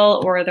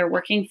hospital or they're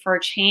working for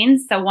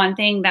chains. So one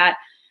thing that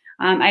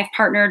I've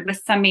partnered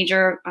with some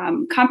major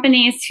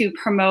companies to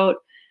promote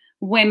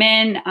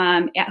women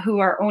who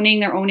are owning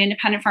their own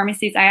independent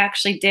pharmacies. I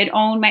actually did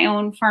own my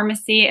own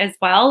pharmacy as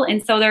well.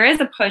 And so there is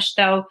a push,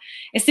 though.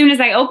 As soon as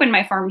I opened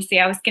my pharmacy,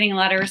 I was getting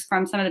letters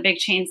from some of the big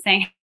chains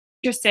saying,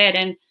 interested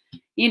in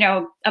you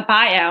know, a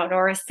buyout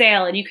or a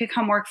sale, and you could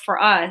come work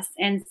for us.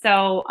 And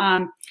so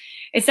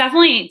it's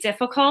definitely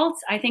difficult.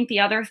 I think the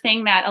other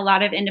thing that a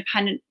lot of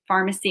independent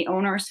pharmacy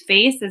owners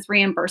face is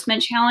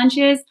reimbursement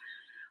challenges.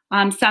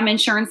 Some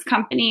insurance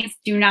companies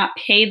do not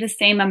pay the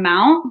same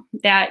amount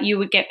that you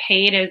would get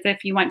paid as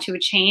if you went to a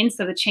chain.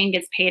 So the chain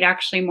gets paid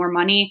actually more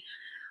money,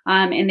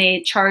 and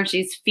they charge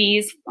these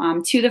fees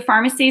to the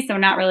pharmacy. So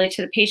not really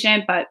to the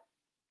patient, but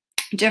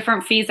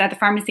different fees that the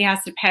pharmacy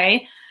has to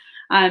pay,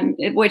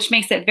 which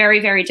makes it very,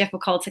 very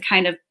difficult to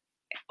kind of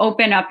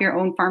open up your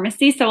own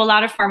pharmacy. So a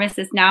lot of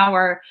pharmacists now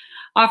are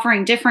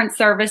offering different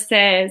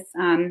services.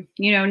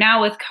 You know,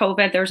 now with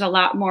COVID, there's a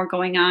lot more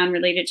going on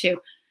related to,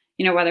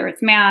 you know, whether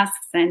it's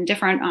masks and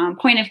different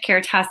point of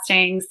care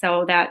testing,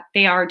 so that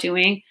they are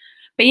doing.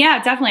 But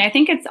yeah, definitely, I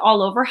think it's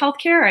all over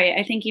healthcare.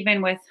 I think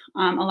even with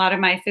a lot of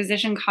my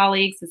physician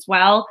colleagues as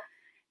well,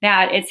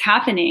 that it's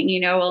happening. You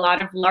know, a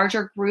lot of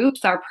larger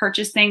groups are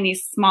purchasing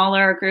these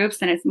smaller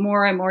groups, and it's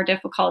more and more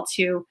difficult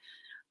to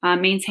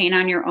maintain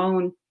on your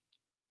own.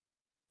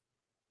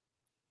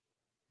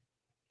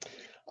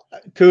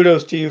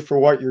 Kudos to you for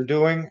what you're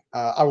doing.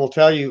 I will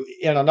tell you,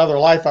 in another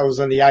life, I was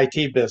in the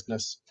IT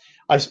business.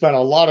 I spent a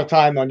lot of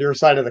time on your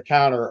side of the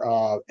counter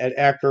at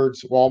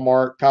Eckerd's,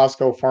 Walmart,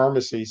 Costco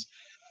pharmacies.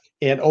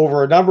 And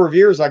over a number of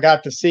years, I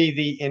got to see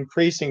the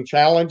increasing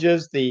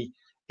challenges, the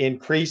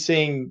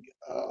increasing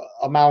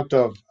amount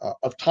of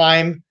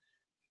time.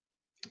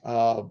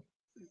 Kind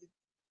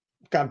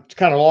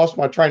of lost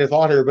my train of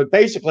thought here, but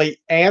basically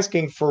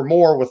asking for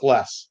more with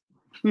less.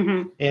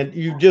 Mm-hmm. And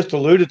you just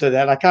alluded to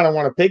that. I kind of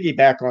want to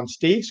piggyback on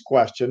Steve's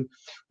question.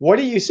 What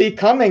do you see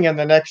coming in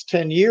the next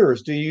 10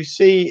 years? Do you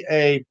see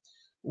a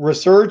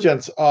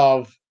resurgence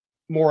of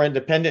more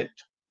independent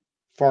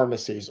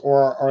pharmacies,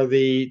 or are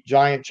the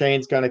giant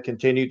chains going to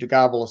continue to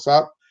gobble us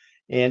up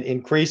and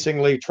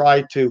increasingly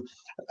try to,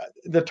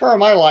 the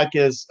term I like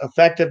is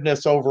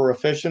effectiveness over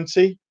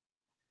efficiency,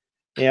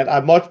 and I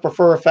much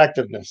prefer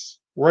effectiveness.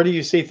 Where do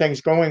you see things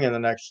going in the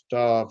next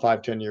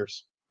 5-10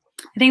 years?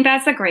 I think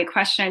that's a great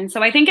question.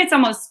 So I think it's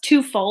almost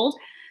twofold.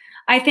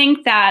 I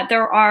think that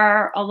there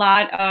are a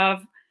lot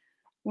of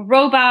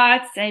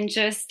robots and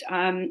just,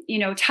 you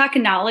know,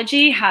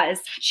 technology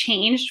has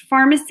changed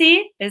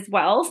pharmacy as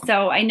well.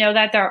 So I know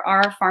that there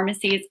are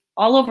pharmacies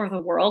all over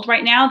the world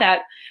right now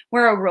that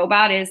where a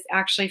robot is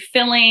actually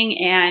filling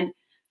and,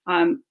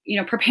 you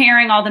know,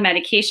 preparing all the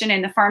medication,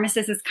 and the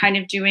pharmacist is kind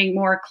of doing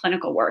more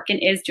clinical work and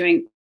is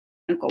doing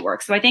clinical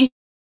work. So I think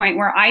the point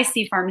where I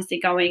see pharmacy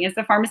going is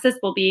the pharmacist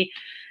will be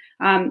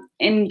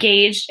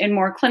engaged in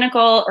more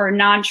clinical or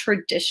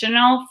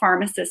non-traditional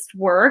pharmacist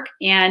work.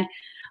 And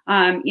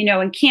you know,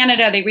 in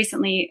Canada, they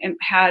recently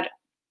had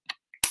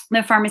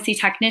the pharmacy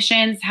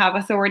technicians have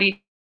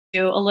authority to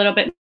do a little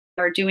bit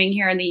more doing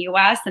here in the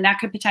US, and that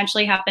could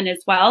potentially happen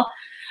as well.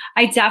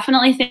 I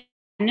definitely think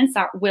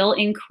that will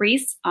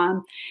increase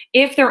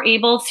if they're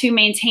able to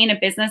maintain a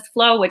business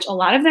flow, which a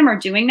lot of them are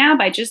doing now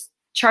by just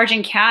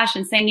charging cash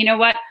and saying, you know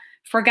what,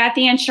 forget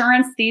the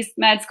insurance. These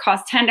meds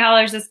cost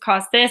 $10, this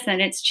costs this,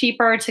 and it's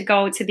cheaper to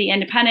go to the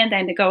independent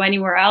than to go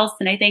anywhere else.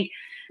 And I think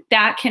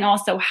that can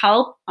also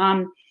help.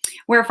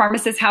 Where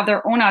pharmacists have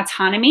their own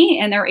autonomy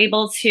and they're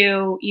able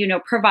to, you know,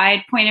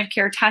 provide point of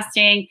care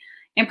testing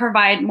and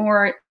provide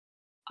more,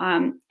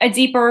 a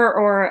deeper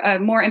or a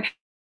more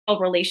impactful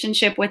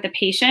relationship with the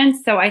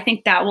patient. So I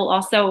think that will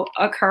also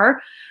occur.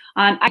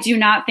 I do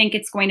not think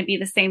it's going to be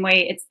the same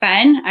way it's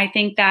been. I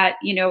think that,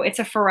 you know,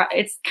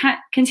 it's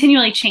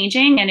continually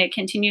changing and it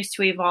continues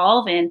to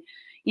evolve. And,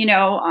 you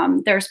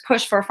know, there's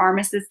push for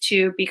pharmacists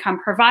to become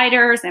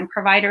providers and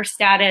provider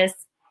status.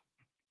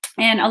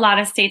 And a lot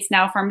of states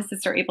now,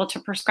 pharmacists are able to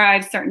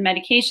prescribe certain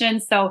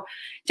medications. So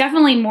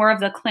definitely more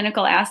of the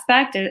clinical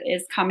aspect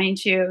is coming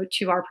to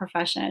our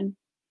profession.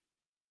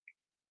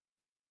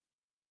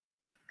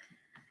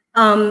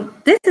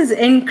 This is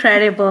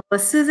incredible.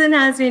 Suzanne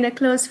has been a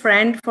close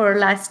friend for the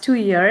last 2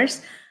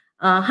 years,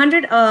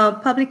 100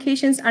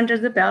 publications under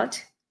the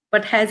belt,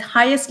 but has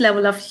highest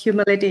level of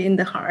humility in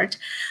the heart.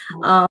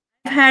 I've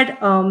had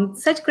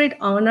such great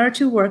honor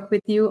to work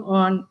with you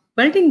on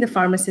building the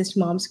Pharmacist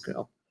Moms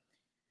Group.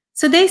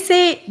 So they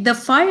say the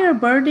fire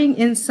burning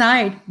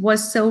inside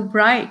was so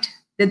bright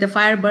that the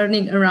fire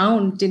burning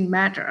around didn't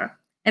matter.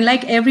 And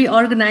like every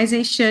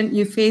organization,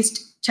 you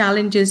faced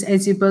challenges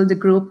as you build the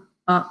group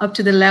up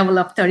to the level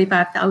of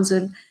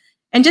 35,000.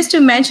 And just to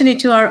mention it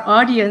to our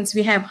audience,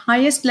 we have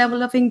highest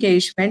level of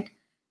engagement,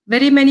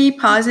 very many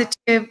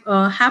positive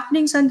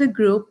happenings on the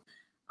group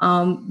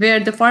where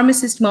the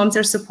pharmacist moms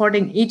are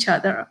supporting each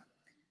other.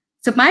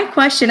 So my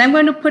question, I'm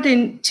going to put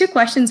in 2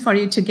 questions for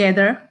you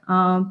together.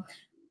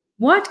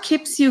 What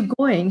keeps you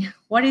going?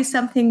 What is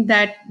something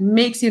that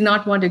makes you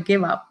not want to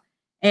give up?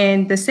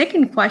 And the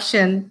second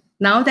question,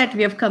 now that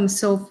we have come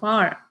so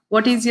far,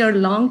 what is your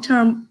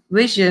long-term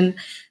vision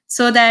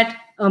so that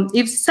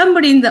if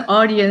somebody in the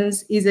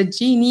audience is a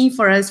genie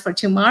for us for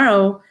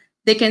tomorrow,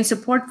 they can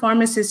support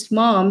pharmacist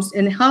moms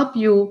and help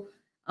you,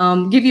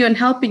 give you a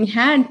helping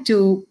hand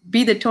to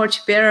be the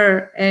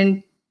torchbearer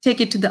and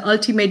take it to the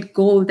ultimate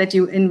goal that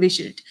you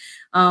envisioned.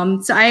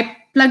 So I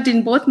plugged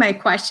in both my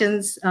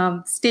questions.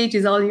 Stage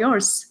is all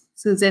yours,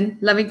 Susan.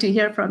 Loving to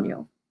hear from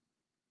you.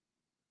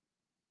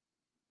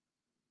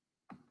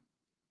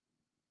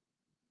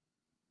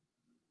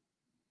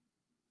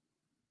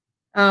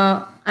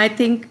 I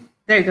think,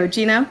 there you go,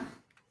 Gina.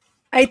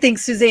 I think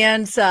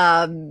Suzanne's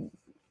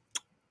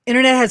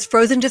internet has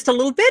frozen just a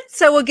little bit,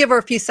 so we'll give her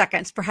a few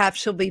seconds.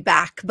 Perhaps she'll be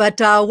back. But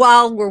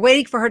while we're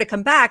waiting for her to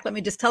come back, let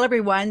me just tell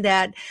everyone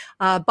that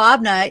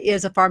Bhavna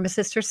is a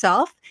pharmacist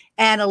herself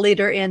and a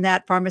leader in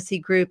that pharmacy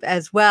group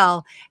as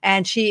well.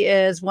 And she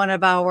is one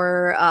of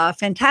our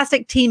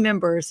fantastic team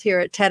members here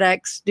at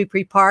TEDx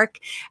Dupree Park.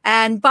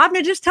 And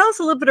Bhavna, just tell us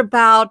a little bit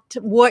about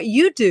what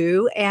you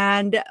do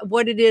and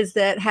what it is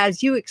that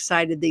has you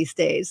excited these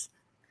days.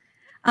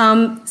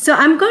 So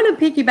I'm going to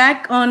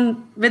piggyback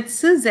on with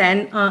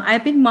Suzanne.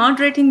 I've been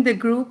moderating the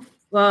group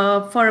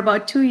for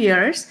about 2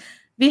 years.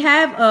 We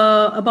have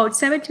about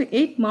 7 to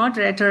 8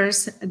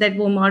 moderators that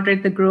will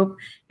moderate the group.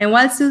 And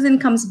while Susan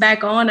comes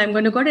back on, I'm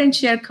going to go ahead and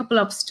share a couple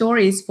of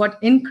stories, what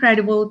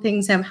incredible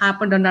things have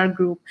happened on our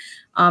group.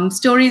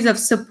 Stories of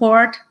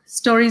support,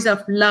 stories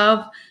of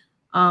love.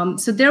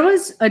 So there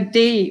was a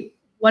day,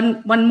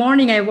 one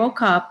morning I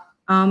woke up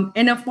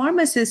and a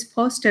pharmacist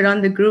posted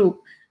on the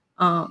group,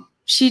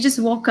 she just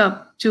woke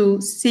up to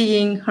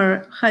seeing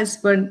her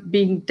husband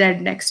being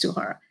dead next to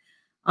her.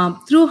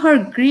 Through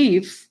her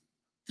grief,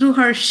 through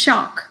her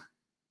shock,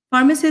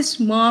 Pharmacist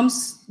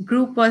Mom's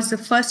group was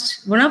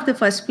one of the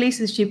first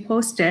places she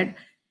posted.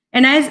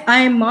 And as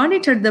I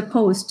monitored the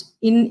post,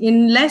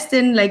 in less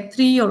than like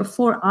 3 or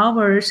 4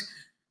 hours,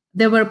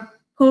 there were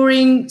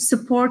pouring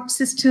support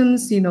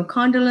systems,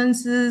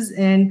 condolences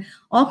and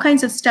all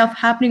kinds of stuff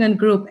happening on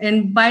group.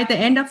 And by the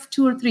end of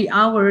 2 or 3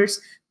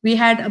 hours, we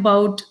had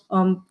about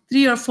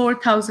 3,000 or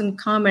 4,000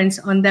 comments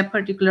on that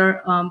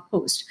particular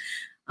post.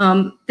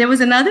 There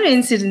was another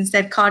incident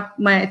that caught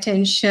my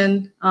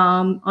attention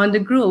on the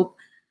group.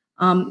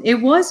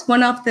 It was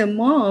one of the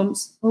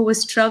moms who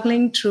was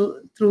struggling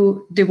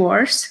through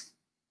divorce.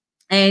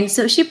 And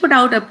so she put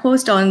out a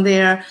post on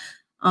there,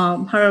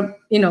 her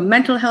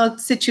mental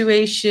health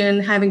situation,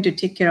 having to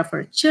take care of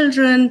her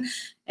children.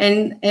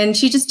 And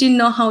she just didn't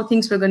know how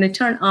things were going to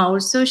turn out.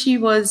 So she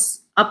was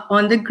up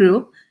on the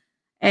group.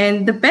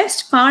 And the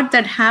best part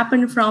that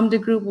happened from the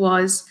group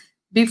was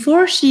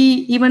before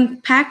she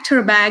even packed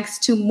her bags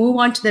to move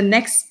on to the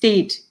next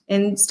state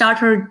and start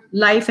her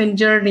life and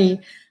journey,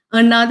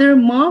 another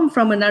mom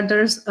from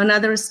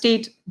another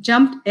state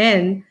jumped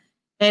in.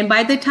 And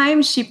by the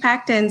time she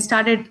packed and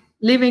started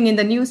living in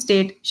the new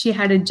state, she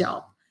had a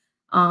job.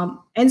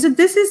 And so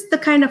this is the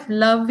kind of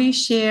love we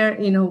share,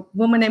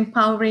 women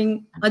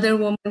empowering other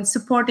women,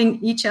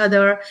 supporting each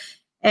other.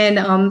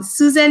 And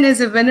Suzanne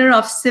is a winner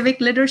of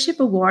Civic Leadership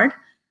Award,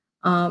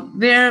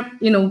 where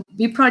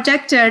we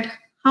projected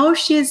how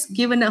she has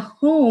given a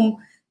home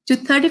to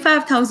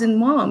 35,000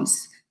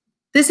 moms.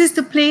 This is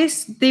the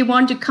place they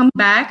want to come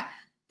back.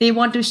 They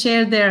want to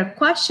share their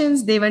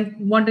questions. They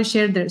want to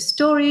share their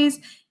stories.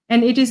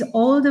 And it is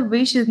all the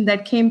vision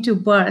that came to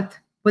birth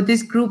with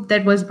this group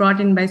that was brought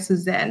in by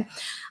Suzanne.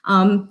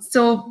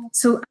 So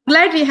I'm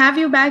glad we have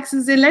you back,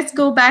 Suzanne. Let's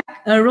go back,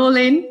 roll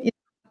in.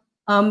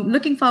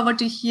 Looking forward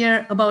to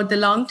hear about the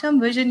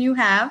long-term vision you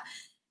have.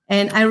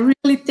 And I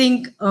really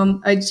think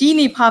a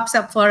genie pops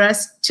up for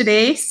us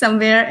today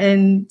somewhere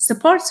and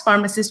supports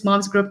Pharmacist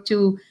Moms Group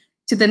to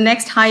the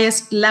next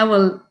highest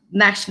level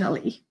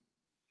nationally.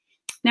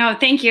 No,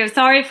 thank you.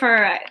 Sorry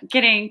for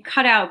getting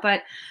cut out,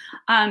 but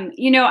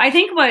I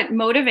think what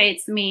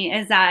motivates me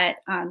is that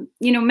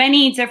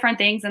many different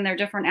things and their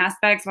different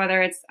aspects,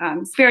 whether it's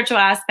spiritual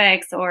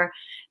aspects or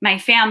my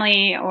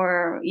family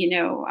or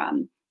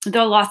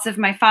the loss of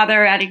my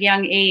father at a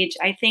young age.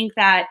 I think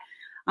that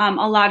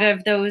a lot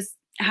of those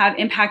have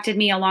impacted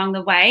me along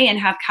the way and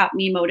have kept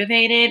me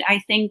motivated. I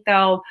think,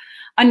 though,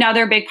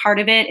 another big part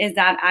of it is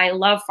that I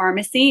love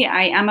pharmacy.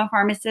 I am a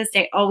pharmacist.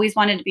 I always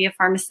wanted to be a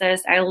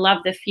pharmacist. I love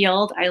the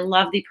field. I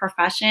love the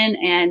profession.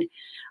 And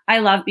I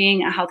love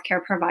being a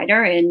healthcare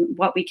provider and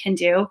what we can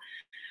do.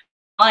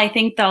 I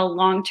think the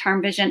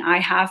long-term vision I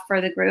have for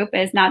the group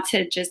is not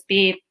to just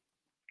be,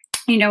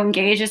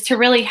 engaged, is to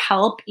really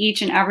help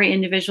each and every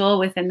individual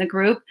within the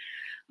group,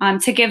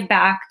 to give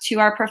back to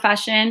our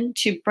profession,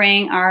 to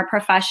bring our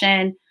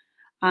profession,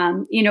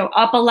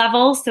 up a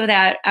level so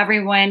that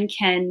everyone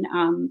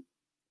can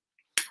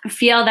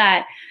feel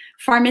that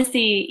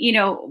pharmacy,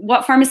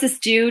 what pharmacists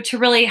do to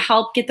really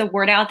help get the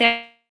word out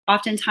there.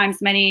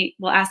 Oftentimes many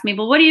will ask me,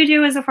 well, what do you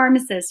do as a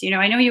pharmacist?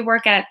 I know you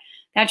work at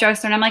that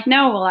drugstore. And I'm like,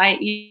 no, well,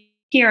 you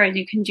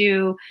can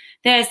do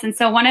this. And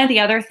so one of the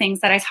other things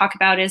that I talk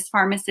about is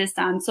pharmacists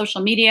on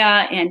social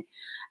media and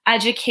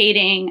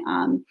educating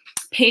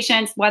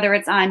patients, whether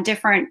it's on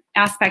different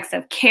aspects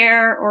of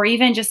care or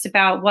even just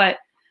about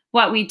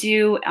what we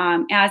do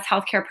as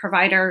healthcare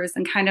providers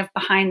and kind of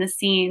behind the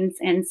scenes.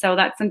 And so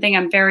that's something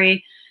I'm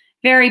very,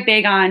 very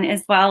big on,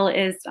 as well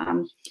as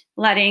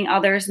letting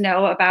others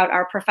know about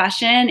our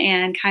profession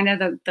and kind of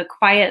the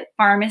quiet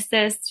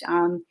pharmacist.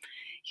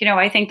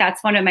 I think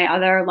that's one of my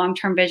other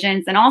long-term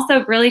visions, and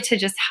also really to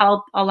just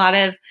help a lot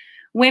of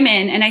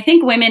women, and I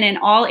think women in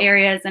all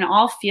areas and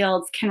all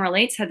fields can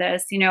relate to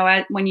this, you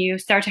know, when you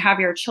start to have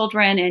your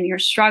children and you're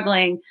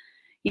struggling,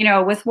 you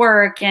know, with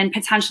work and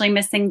potentially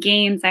missing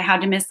games. I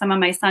had to miss some of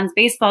my son's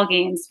baseball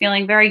games,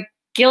 feeling very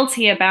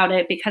guilty about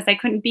it because I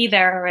couldn't be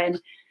there. And,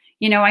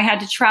 you know, I had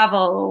to travel,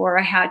 or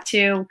I had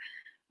to,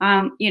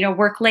 you know,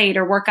 work late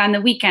or work on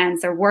the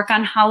weekends or work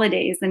on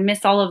holidays and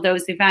miss all of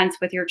those events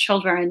with your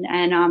children,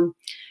 and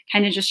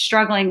kind of just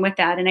struggling with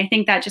that. And I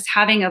think that just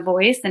having a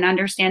voice and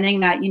understanding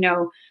that, you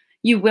know,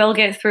 you will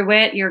get through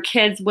it. Your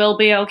kids will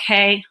be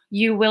okay.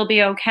 You will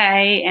be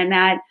okay. And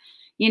that,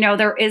 you know,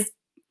 there is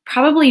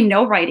probably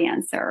no right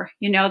answer.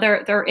 You know,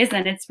 there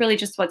isn't. It's really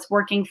just what's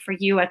working for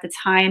you at the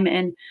time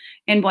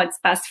and what's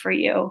best for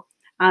you.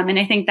 And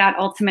I think that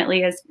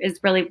ultimately is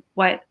really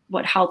what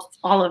helps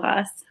all of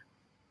us.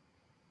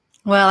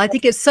 Well, I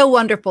think it's so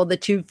wonderful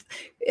that you've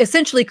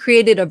essentially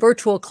created a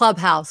virtual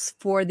clubhouse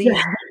for these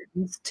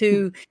women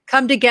to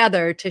come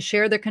together to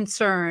share their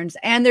concerns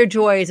and their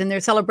joys and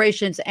their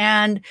celebrations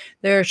and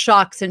their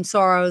shocks and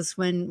sorrows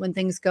when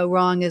things go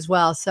wrong as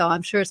well. So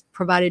I'm sure it's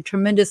provided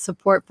tremendous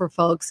support for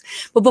folks.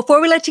 But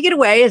before we let you get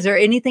away, is there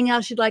anything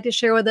else you'd like to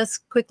share with us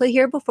quickly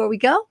here before we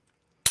go?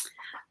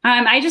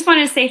 I just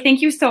wanted to say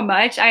thank you so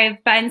much.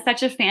 I've been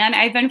such a fan.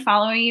 I've been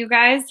following you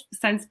guys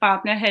since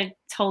Bhavna had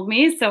told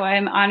me, so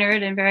I'm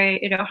honored and very,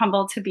 you know,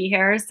 humbled to be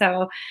here.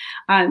 So,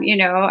 you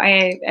know,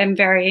 I am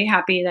very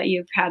happy that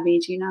you've had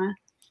me, Gina.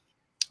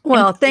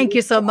 Well, thank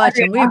you so much.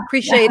 And we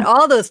appreciate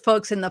all those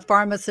folks in the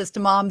Pharmacist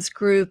Moms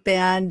group.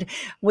 And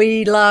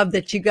we love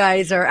that you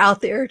guys are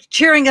out there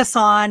cheering us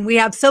on. We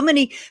have so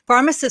many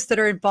pharmacists that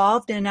are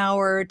involved in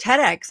our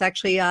TEDx.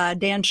 Actually,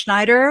 Dan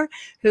Schneider,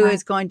 who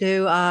is going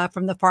to,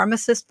 from The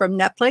Pharmacist from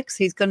Netflix,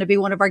 he's going to be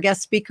one of our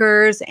guest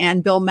speakers.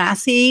 And Bill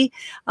Massey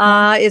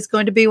is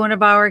going to be one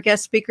of our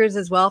guest speakers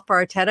as well for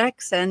our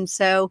TEDx. And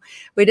so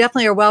we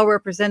definitely are well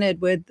represented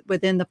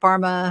within the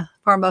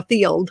pharma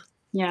field.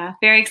 Yeah,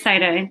 very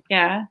excited.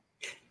 Yeah.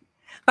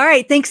 All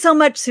right. Thanks so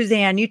much,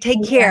 Suzanne. You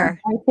take care.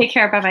 Take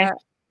care. Bye-bye. All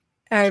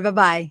right.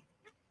 Bye-bye.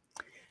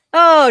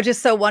 Oh,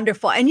 just so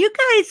wonderful. And you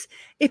guys,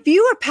 if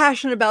you are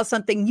passionate about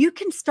something, you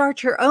can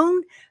start your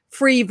own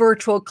free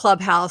virtual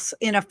clubhouse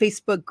in a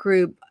Facebook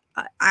group.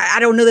 I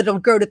don't know that it'll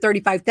grow to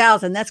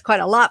 35,000. That's quite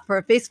a lot for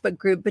a Facebook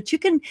group, but you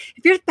can,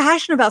 if you're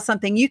passionate about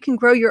something, you can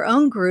grow your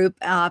own group,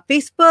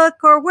 Facebook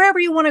or wherever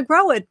you want to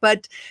grow it,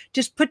 but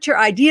just put your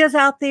ideas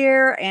out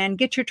there and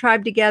get your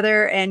tribe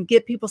together and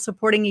get people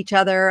supporting each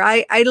other.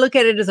 I look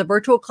at it as a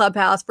virtual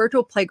clubhouse,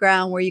 virtual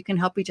playground where you can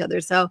help each other.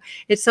 So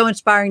it's so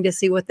inspiring to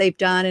see what they've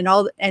done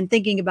and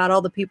thinking about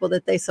all the people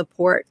that they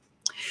support.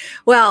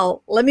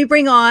 Well, let me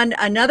bring on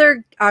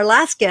our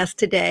last guest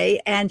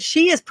today, and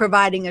she is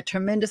providing a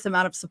tremendous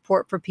amount of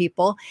support for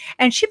people,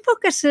 and she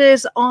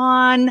focuses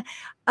on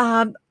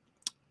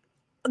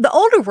the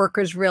older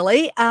workers,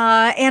 really,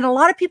 and a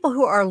lot of people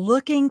who are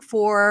looking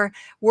for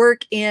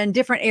work in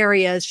different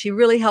areas. She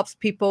really helps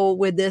people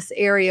with this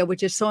area,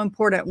 which is so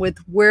important with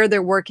where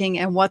they're working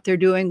and what they're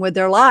doing with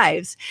their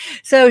lives.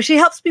 So she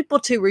helps people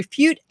to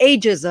refute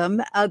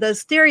ageism, those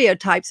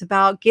stereotypes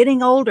about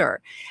getting older.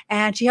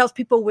 And she helps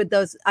people with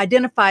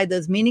identify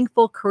those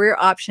meaningful career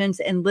options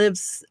and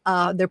lives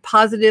their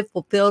positive,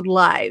 fulfilled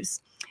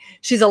lives.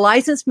 She's a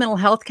licensed mental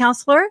health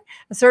counselor,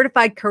 a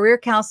certified career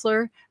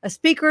counselor, a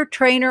speaker,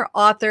 trainer,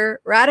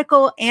 author,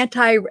 radical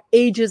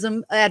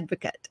anti-ageism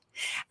advocate.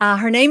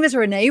 Her name is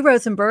Renee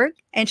Rosenberg,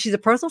 and she's a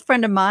personal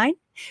friend of mine.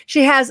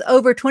 She has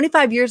over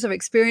 25 years of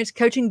experience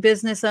coaching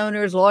business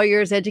owners,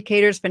 lawyers,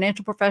 educators,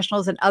 financial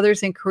professionals, and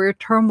others in career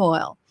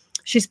turmoil.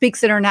 She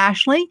speaks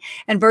internationally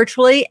and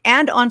virtually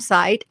and on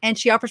site, and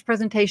she offers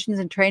presentations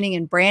and training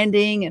in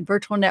branding and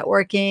virtual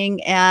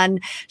networking,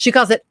 and she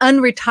calls it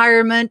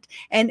unretirement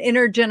and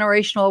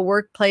intergenerational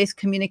workplace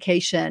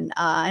communication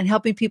and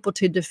helping people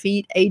to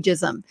defeat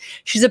ageism.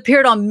 She's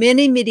appeared on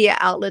many media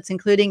outlets,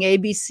 including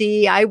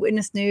ABC,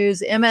 Eyewitness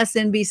News,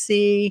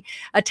 MSNBC,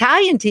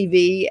 Italian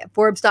TV,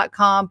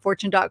 Forbes.com,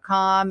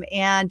 Fortune.com,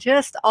 and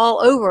just all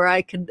over.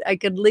 I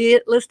could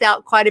list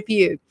out quite a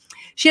few.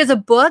 She has a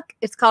book.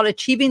 It's called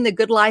Achieving the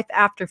Good Life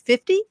After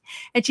 50.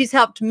 And she's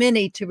helped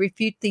many to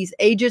refute these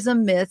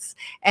ageism myths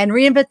and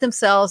reinvent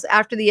themselves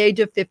after the age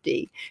of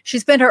 50. She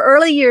spent her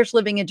early years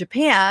living in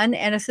Japan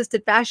and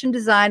assisted fashion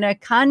designer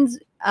Kanze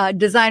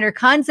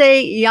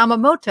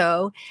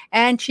Yamamoto,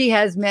 and she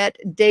has met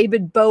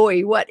David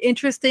Bowie. What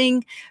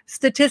interesting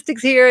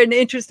statistics here and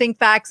interesting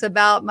facts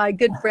about my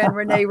good friend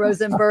Renee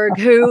Rosenberg,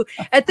 who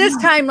at this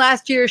time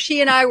last year,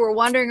 she and I were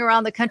wandering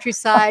around the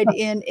countryside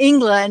in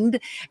England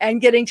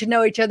and getting to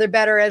know each other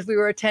better as we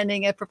were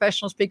attending a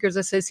Professional Speakers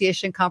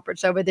Association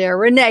conference over there.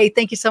 Renee,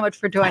 thank you so much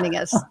for joining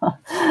us.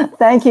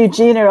 Thank you,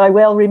 Gina. I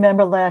well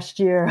remember last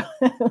year.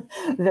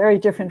 Very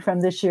different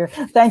from this year.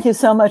 Thank you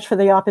so much for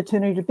the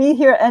opportunity to be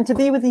here and to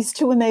be with these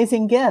two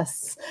amazing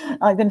guests.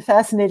 I've been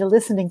fascinated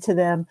listening to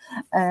them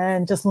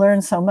and just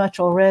learned so much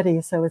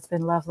already. So it's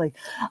been lovely.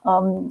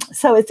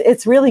 So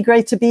it's really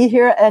great to be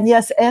here. And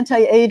yes,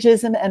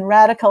 anti-ageism and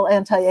radical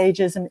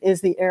anti-ageism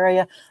is the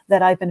area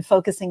that I've been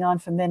focusing on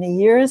for many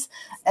years.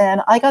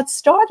 And I got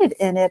started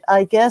in it,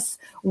 I guess,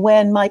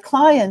 when my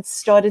clients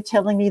started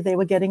telling me they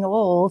were getting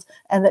old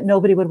and that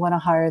nobody would want to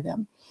hire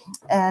them.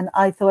 And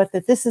I thought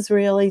that this is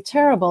really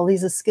terrible.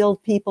 These are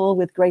skilled people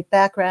with great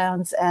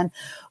backgrounds and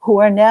who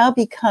are now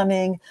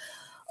becoming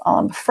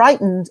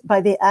frightened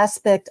by the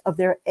aspect of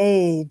their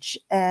age.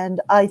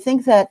 And I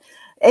think that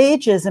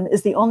ageism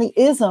is the only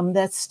ism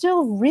that's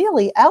still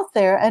really out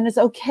there and is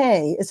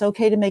okay. It's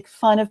okay to make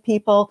fun of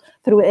people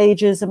through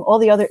ageism. All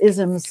the other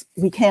isms,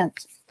 we can't.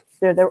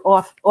 They're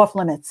off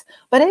limits.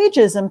 But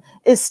ageism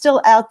is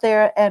still out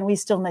there, and we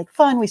still make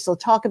fun. We still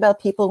talk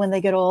about people when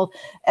they get old,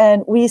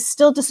 and we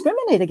still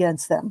discriminate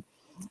against them.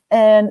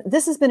 And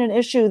this has been an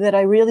issue that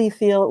I really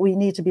feel we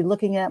need to be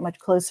looking at much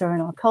closer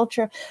in our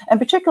culture, and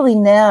particularly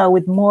now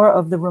with more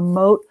of the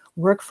remote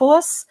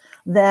workforce,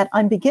 that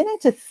I'm beginning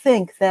to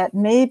think that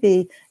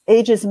maybe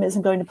ageism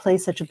isn't going to play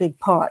such a big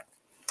part,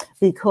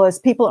 because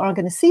people aren't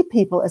going to see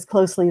people as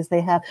closely as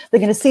they have. They're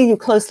going to see you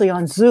closely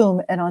on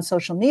Zoom and on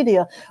social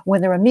media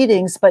when there are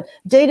meetings, but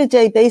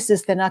day-to-day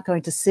basis, they're not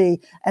going to see,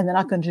 and they're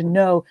not going to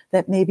know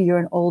that maybe you're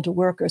an older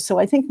worker. So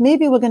I think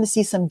maybe we're going to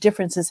see some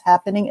differences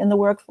happening in the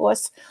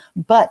workforce,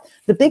 but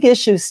the big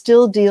issue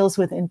still deals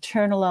with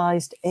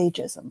internalized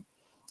ageism.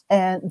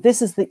 And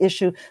this is the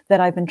issue that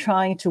I've been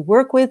trying to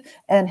work with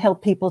and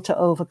help people to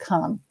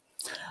overcome.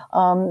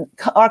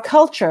 Our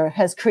culture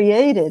has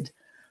created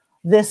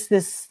this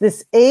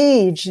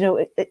age,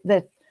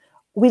 that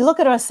we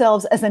look at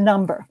ourselves as a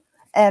number,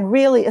 and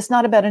really it's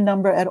not about a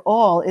number at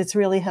all. It's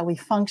really how we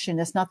function.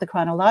 It's not the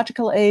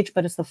chronological age,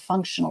 but it's the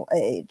functional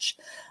age.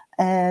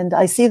 And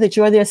I see that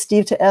you're there,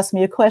 Steve, to ask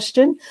me a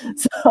question.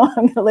 So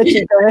I'm going to let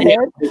you go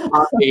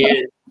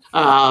ahead.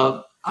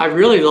 I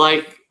really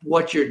like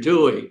what you're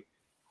doing.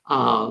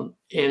 And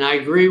I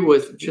agree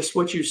with just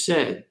what you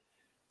said.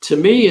 To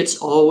me, it's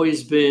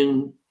always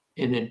been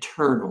an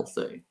internal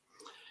thing.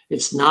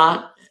 It's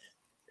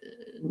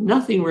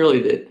nothing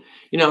really that,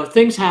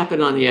 things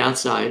happen on the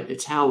outside.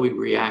 It's how we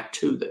react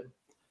to them.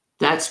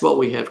 That's what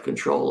we have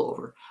control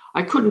over.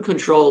 I couldn't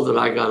control that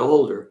I got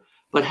older,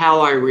 but how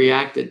I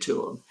reacted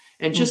to them.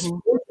 And just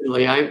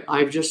fortunately,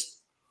 I've just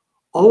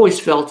always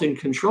felt in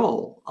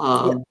control.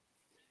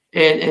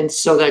 And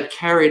so that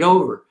carried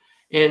over.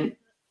 And,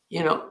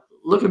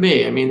 look at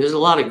me. I mean, there's a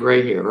lot of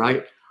gray hair,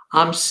 right?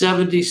 I'm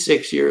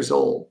 76 years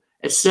old.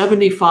 At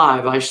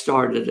 75, I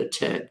started at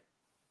TED.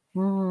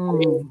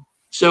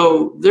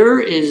 So there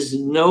is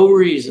no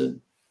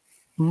reason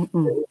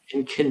we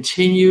can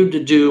continue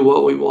to do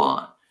what we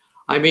want.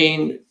 I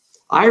mean,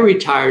 I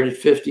retired at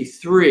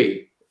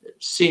 53,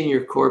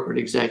 senior corporate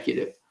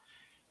executive,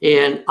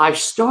 and I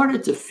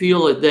started to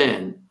feel it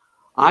then.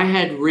 I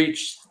had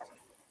reached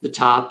the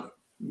top,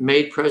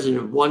 made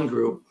president of one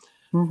group,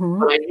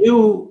 but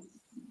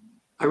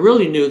I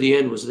really knew the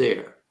end was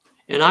there.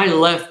 And I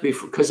left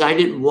because I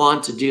didn't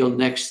want to deal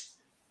next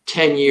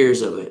 10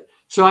 years of it.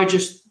 So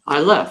I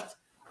left.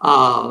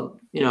 I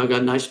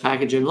got a nice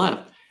package and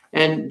left,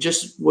 and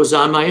just was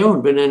on my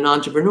own, been an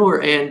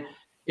entrepreneur. And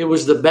it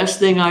was the best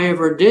thing I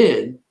ever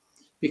did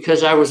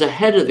because I was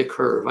ahead of the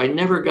curve. I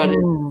never got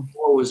into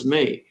what was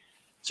me.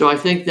 So I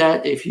think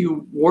that if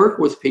you work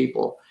with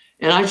people,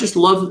 and I just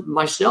love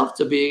myself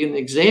to be an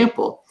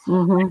example. I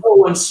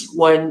know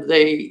when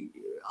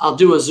I'll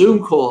do a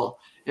Zoom call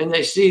and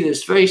they see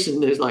this face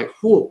and they're like,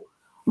 whoa,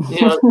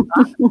 I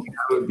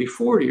would be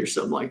 40 or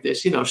something like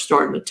this,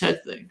 starting a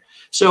TED thing.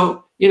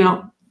 So,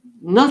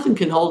 nothing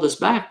can hold us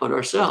back but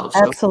ourselves.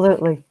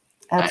 Absolutely. So,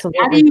 absolutely.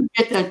 How do you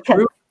get that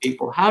through to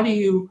people? How do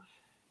you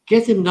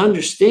get them to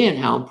understand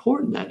how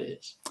important that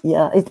is?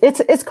 Yeah,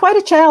 it's quite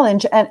a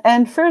challenge.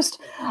 And first,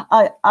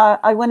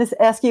 I want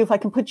to ask you if I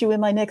can put you in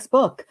my next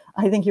book.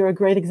 I think you're a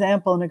great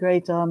example and a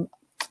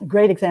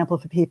great example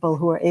for people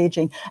who are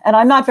aging. And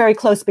I'm not very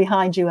close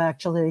behind you,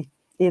 actually,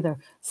 either.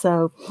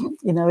 So,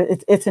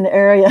 it's an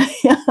area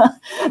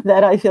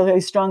that I feel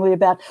very strongly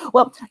about.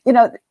 Well,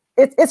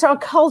 it's our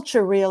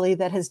culture really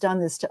that has done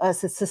this to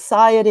us. It's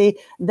society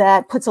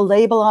that puts a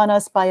label on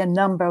us by a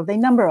number. They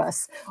number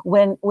us.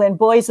 When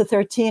boys are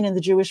 13 in the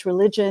Jewish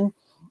religion,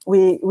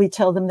 we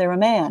tell them they're a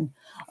man.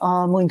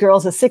 When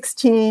girls are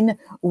 16,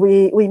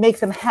 we make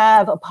them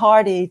have a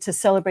party to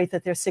celebrate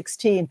that they're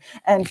 16.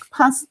 And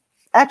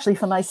actually,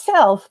 for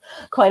myself,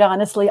 quite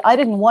honestly, I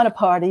didn't want a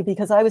party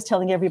because I was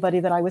telling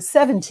everybody that I was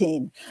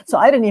 17. So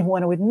I didn't even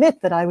want to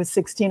admit that I was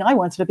 16. I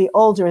wanted to be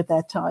older at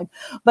that time.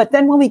 But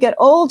then when we get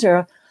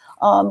older,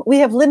 we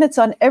have limits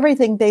on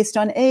everything based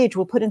on age.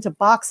 We're put into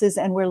boxes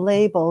and we're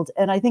labeled.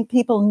 And I think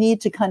people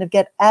need to kind of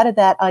get out of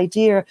that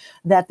idea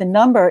that the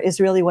number is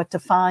really what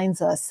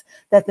defines us,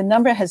 that the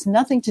number has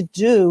nothing to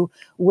do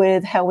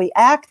with how we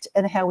act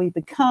and how we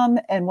become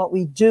and what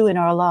we do in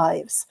our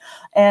lives.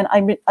 And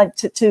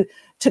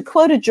to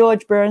quote a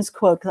George Burns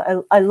quote,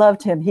 'cause I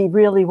loved him. He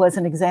really was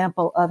an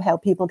example of how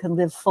people can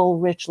live full,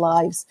 rich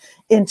lives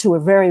into a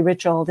very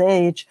rich old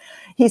age.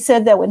 He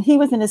said that when he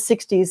was in his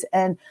 60s,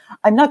 and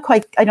I don't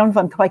know if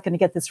I'm quite going to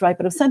get this right,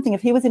 but it was something,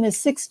 if he was in his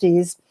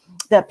 60s,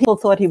 that people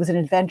thought he was an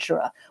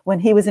adventurer. When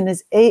he was in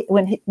his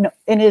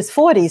in his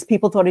 40s,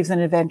 people thought he was an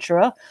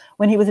adventurer.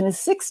 When he was in his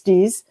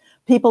 60s,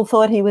 people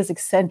thought he was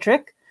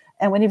eccentric.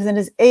 And when he was in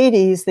his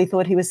 80s, they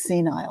thought he was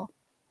senile.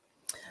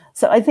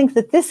 So I think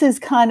that this is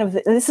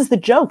the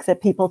joke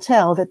that people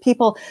tell, that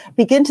people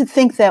begin to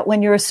think that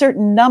when you're a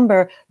certain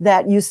number,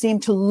 that you seem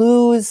to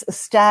lose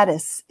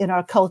status in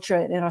our culture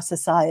and in our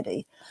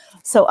society.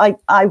 So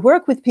I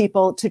work with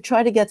people to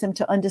try to get them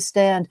to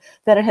understand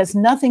that it has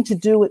nothing to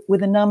do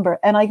with a number.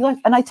 And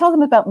I tell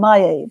them about my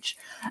age.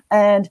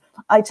 And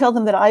I tell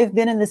them that I've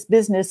been in this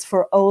business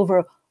for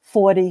over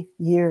 40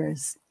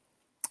 years.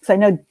 So I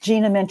know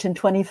Gina mentioned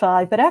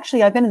 25, but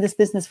actually I've been in this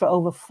business for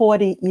over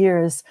 40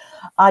 years.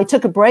 I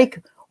took a break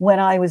when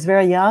I was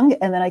very young,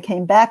 and then I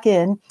came back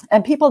in.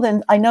 And people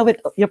then, I know that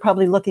you're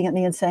probably looking at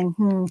me and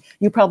saying,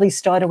 you probably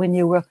started when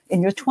you were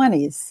in your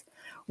 20s.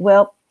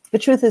 Well, the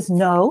truth is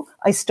no,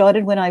 I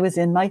started when I was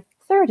in my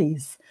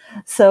 30s.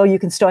 So you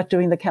can start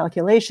doing the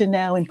calculation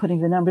now and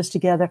putting the numbers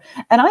together.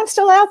 And I'm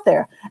still out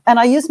there. And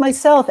I use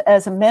myself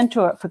as a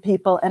mentor for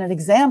people and an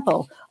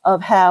example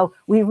of how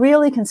we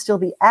really can still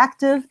be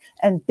active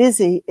and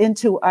busy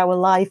into our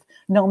life,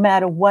 no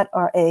matter what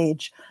our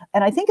age.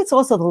 And I think it's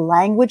also the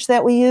language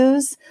that we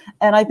use.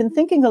 And I've been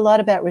thinking a lot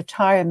about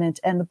retirement.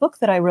 And the book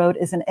that I wrote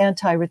is an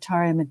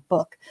anti-retirement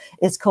book.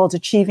 It's called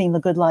Achieving the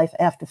Good Life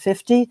After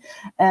 50.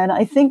 And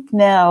I think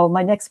now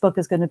my next book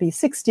is going to be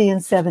 60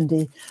 and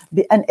 70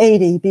 and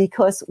 80,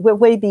 because we're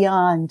way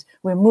beyond,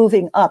 we're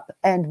moving up.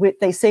 And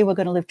they say we're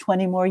going to live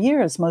 20 more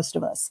years, most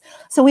of us.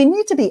 So we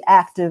need to be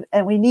active,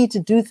 and we need to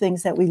do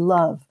things that we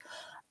love.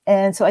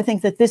 And so I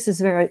think that this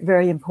is very,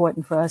 very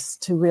important for us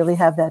to really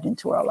have that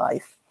into our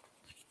life.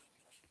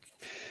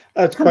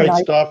 That's great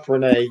stuff,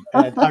 Renee.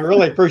 And I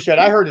really appreciate it.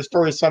 I heard a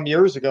story some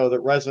years ago that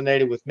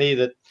resonated with me,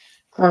 that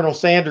Colonel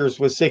Sanders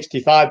was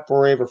 65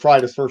 before he ever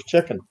fried his first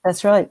chicken.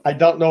 That's right. I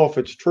don't know if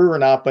it's true or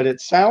not, but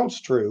it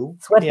sounds true.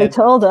 It's what they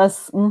told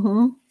us.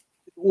 Mm-hmm.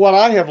 What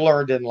I have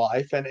learned in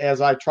life, and as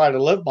I try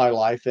to live my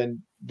life and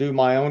do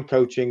my own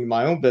coaching,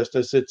 my own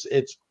business,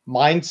 it's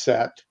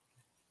mindset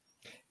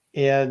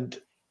and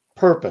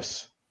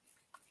purpose.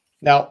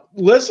 Now,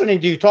 listening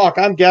to you talk,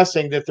 I'm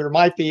guessing that there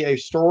might be a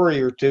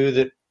story or two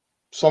that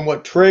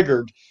somewhat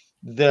triggered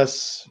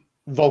this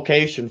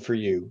vocation for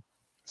you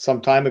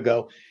some time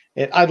ago.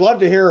 And I'd love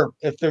to hear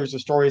if there's a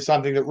story,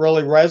 something that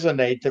really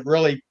resonates, that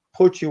really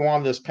puts you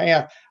on this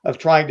path of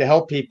trying to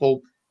help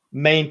people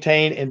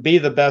maintain and be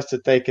the best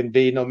that they can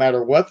be, no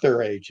matter what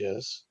their age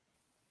is,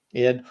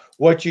 and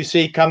what you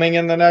see coming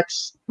in the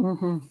next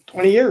 20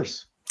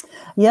 years.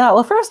 Yeah,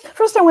 well,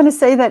 first I want to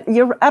say that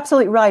you're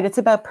absolutely right. It's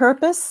about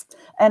purpose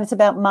and it's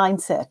about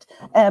mindset.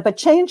 But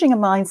changing a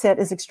mindset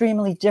is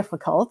extremely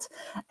difficult.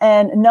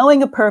 And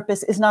knowing a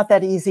purpose is not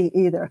that easy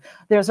either.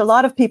 There's a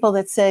lot of people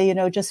that say,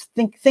 just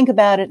think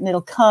about it and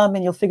it'll come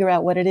and you'll figure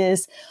out what it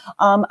is.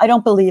 I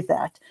don't believe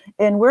that.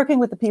 In working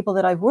with the people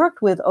that I've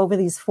worked with over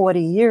these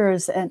 40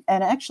 years, and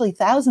actually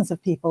thousands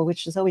of people,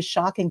 which is always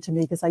shocking to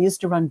me because I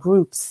used to run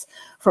groups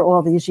for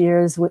all these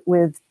years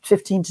with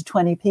 15 to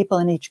 20 people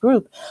in each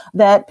group,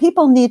 that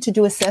people need to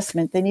do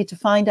assessment. They need to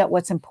find out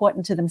what's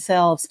important to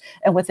themselves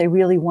and what they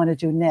really want to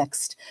do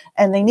next.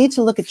 And they need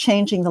to look at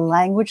changing the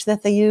language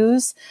that they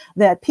use,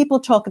 that people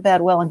talk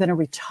about, well, I'm going to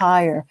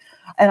retire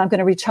and I'm going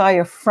to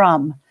retire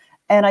from.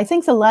 And I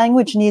think the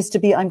language needs to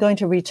be, I'm going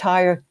to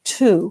retire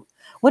to.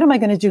 What am I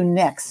going to do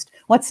next?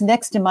 What's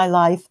next in my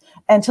life?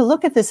 And to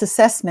look at this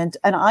assessment,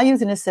 and I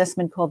use an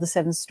assessment called the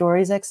 7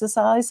 Stories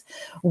exercise,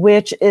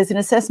 which is an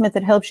assessment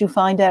that helps you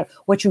find out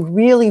what you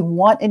really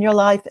want in your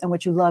life and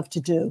what you love to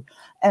do.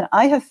 And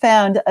I have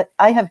found,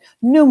 I have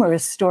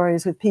numerous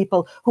stories with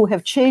people who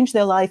have changed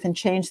their life and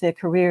changed their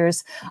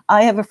careers.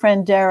 I have a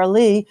friend, Dara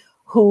Lee,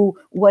 who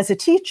was a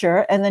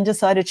teacher and then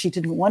decided she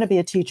didn't want to be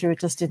a teacher. It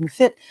just didn't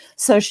fit.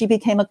 So she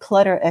became a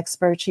clutter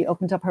expert. She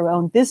opened up her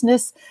own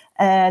business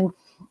and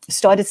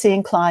started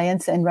seeing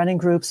clients and running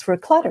groups for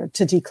clutter,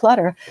 to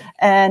declutter.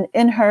 And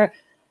in her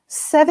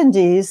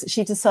 70s,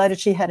 she decided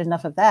she had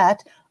enough of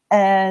that.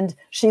 And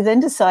she then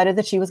decided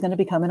that she was going to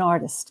become an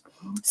artist.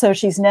 So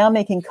she's now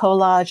making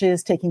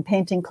collages, taking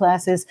painting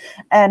classes,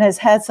 and has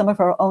had some of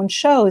her own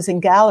shows in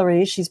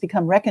galleries. She's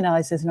become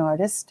recognized as an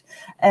artist.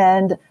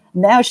 And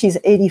now she's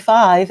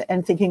 85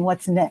 and thinking,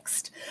 what's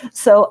next?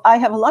 So I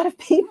have a lot of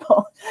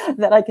people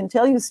that I can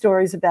tell you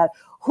stories about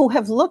who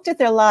have looked at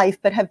their life,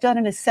 but have done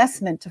an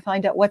assessment to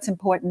find out what's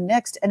important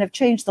next and have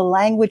changed the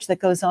language that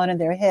goes on in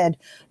their head,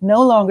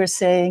 no longer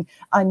saying,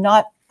 I'm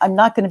not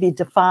going to be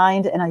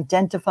defined and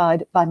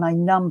identified by my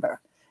number.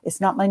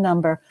 It's not my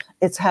number.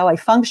 It's how I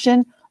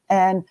function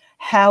and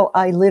how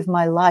I live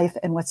my life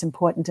and what's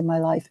important in my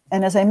life.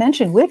 And as I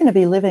mentioned, we're going to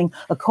be living,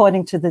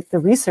 according to the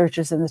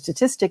researchers and the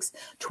statistics,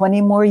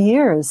 20 more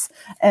years.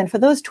 And for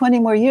those 20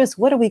 more years,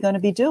 what are we going to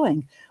be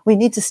doing? We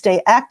need to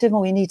stay active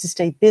and we need to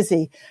stay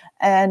busy.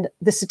 And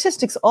the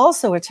statistics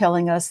also are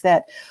telling us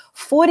that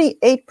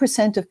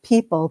 48% of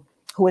people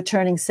who are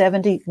turning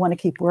 70 want to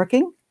keep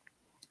working,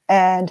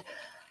 and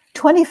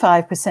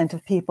 25%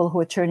 of people who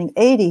are turning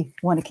 80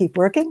 want to keep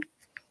working.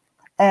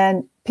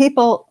 And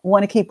people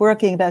want to keep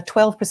working. About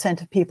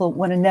 12% of people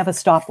want to never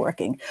stop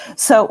working.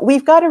 So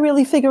we've got to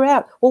really figure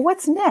out, well,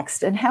 what's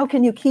next and how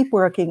can you keep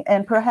working?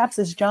 And perhaps,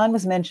 as John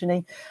was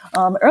mentioning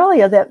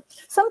earlier, that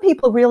some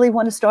people really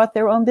want to start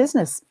their own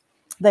business.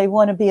 They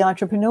want to be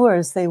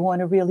entrepreneurs. They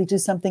want to really do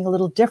something a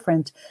little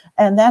different.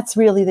 And that's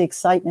really the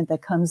excitement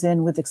that comes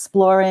in with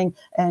exploring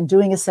and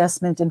doing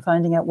assessment and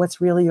finding out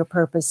what's really your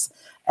purpose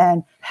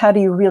and how do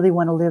you really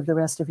want to live the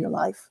rest of your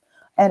life.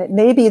 And it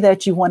may be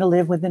that you want to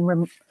live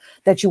within,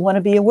 that you want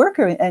to be a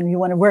worker and you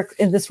want to work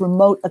in this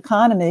remote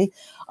economy,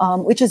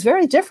 which is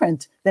very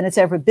different than it's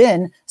ever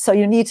been. So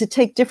you need to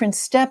take different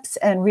steps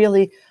and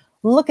really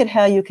look at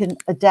how you can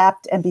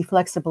adapt and be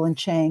flexible and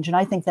change. And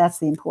I think that's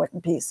the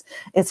important piece.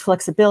 It's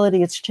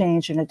flexibility, it's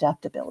change, and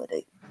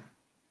adaptability.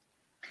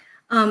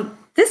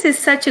 This is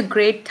such a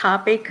great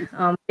topic.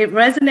 It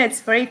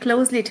resonates very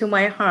closely to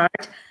my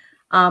heart.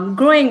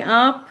 Growing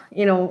up,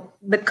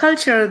 the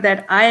culture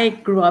that I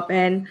grew up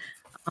in,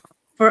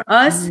 for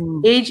us,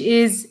 age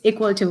is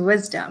equal to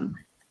wisdom.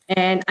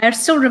 And I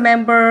still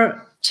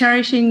remember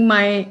cherishing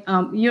my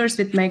years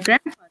with my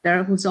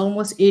grandfather, who's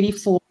almost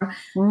 84.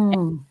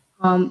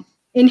 And,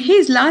 in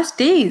his last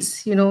days,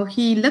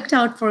 he looked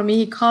out for me.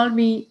 He called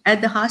me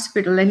at the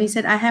hospital and he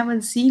said, I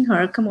haven't seen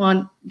her. Come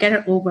on, get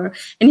her over.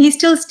 And he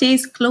still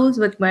stays close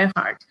with my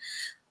heart.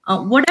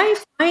 What I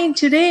find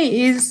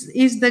today is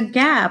the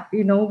gap,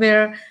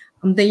 where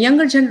the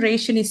younger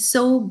generation is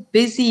so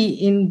busy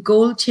in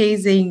goal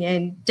chasing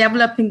and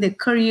developing their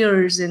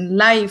careers and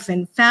life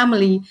and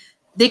family.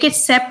 They get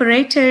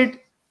separated,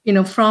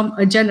 from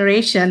a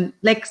generation,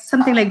 like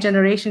something like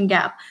generation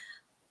gap.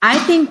 I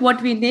think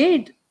what we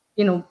need,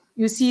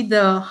 you see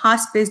the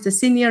hospice, the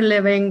senior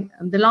living,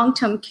 the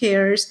long-term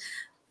cares.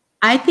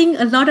 I think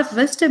a lot of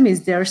wisdom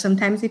is there.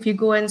 Sometimes if you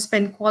go and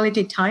spend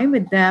quality time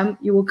with them,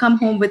 you will come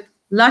home with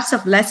lots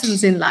of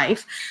lessons in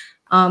life.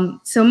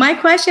 So my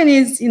question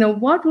is,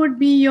 what would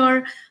be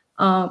your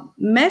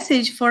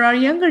message for our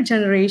younger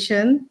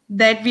generation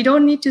that we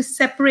don't need to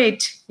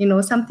separate,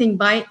 something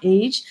by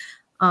age,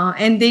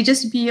 and they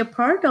just be a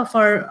part of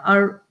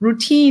our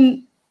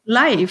routine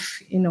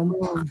life,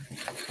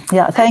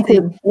 Yeah, thank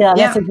you. Yeah,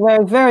 that's a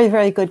very, very,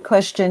 very good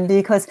question,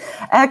 because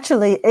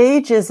actually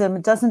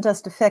ageism doesn't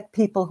just affect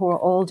people who are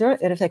older,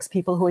 it affects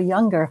people who are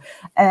younger.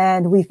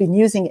 And we've been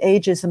using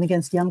ageism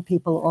against young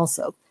people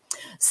also.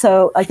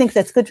 So I think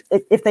that's good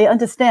if they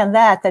understand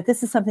that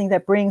this is something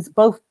that brings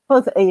both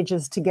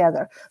ages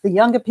together. The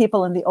younger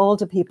people and the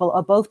older people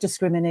are both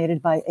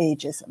discriminated by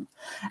ageism.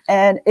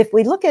 And if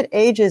we look at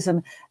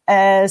ageism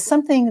as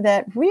something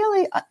that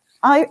really,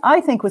 I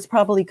think was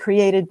probably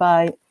created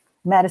by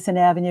Madison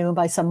Avenue and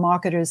by some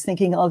marketers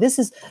thinking, oh, this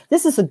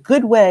is a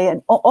good way,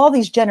 and all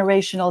these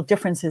generational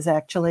differences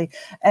actually,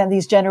 and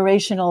these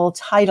generational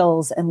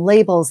titles and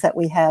labels that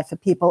we have for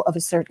people of a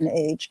certain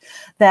age,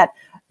 that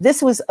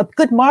this was a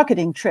good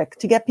marketing trick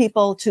to get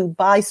people to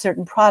buy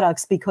certain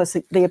products because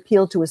they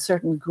appeal to a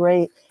certain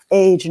great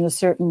age and a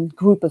certain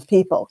group of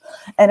people.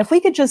 And if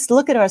we could just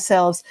look at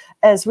ourselves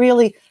as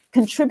really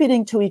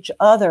contributing to each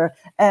other,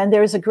 and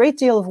there is a great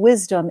deal of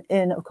wisdom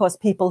in, of course,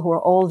 people who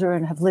are older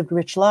and have lived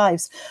rich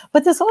lives,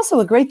 but there's also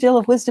a great deal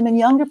of wisdom in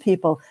younger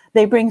people.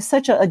 They bring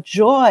such a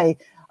joy,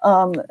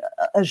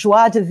 a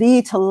joie de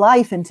vivre to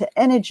life and to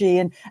energy.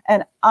 And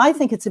I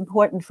think it's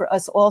important for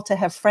us all to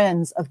have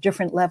friends of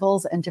different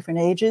levels and different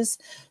ages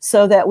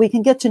so that we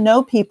can get to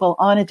know people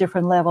on a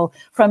different level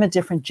from a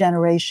different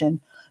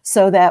generation,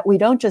 so that we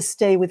don't just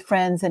stay with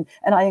friends. And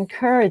I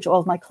encourage all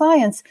of my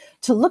clients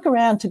to look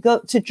around,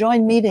 to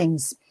join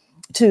meetings,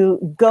 to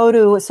go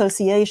to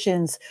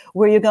associations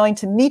where you're going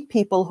to meet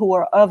people who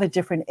are of a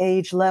different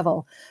age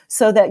level,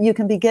 so that you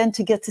can begin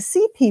to get to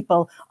see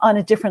people on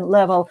a different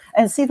level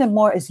and see them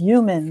more as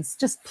humans,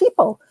 just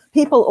people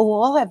who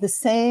all have the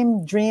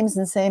same dreams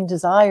and same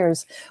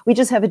desires. We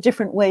just have a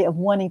different way of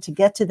wanting to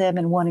get to them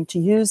and wanting to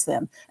use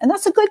them. And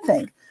that's a good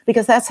thing,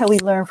 because that's how we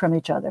learn from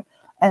each other.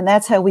 And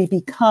that's how we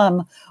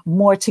become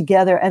more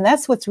together. And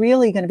that's what's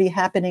really going to be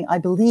happening, I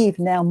believe,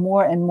 now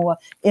more and more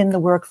in the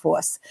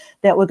workforce,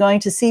 that we're going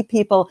to see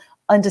people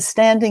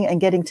understanding and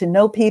getting to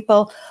know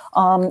people.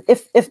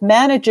 If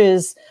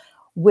managers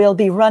will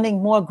be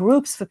running more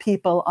groups for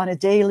people on a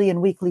daily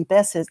and weekly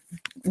basis,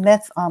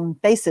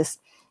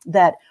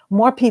 that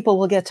more people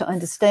will get to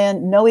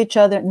understand, know each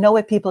other, know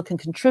what people can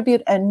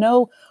contribute, and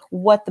know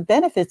what the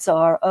benefits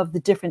are of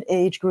the different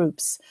age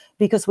groups,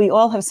 because we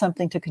all have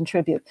something to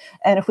contribute.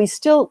 And if we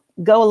still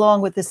go along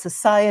with this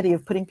society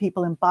of putting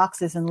people in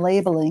boxes and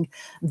labeling,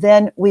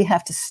 then we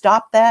have to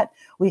stop that.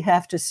 We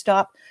have to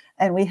stop,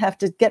 and we have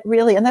to get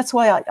really, and that's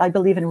why I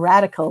believe in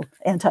radical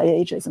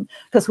anti-ageism,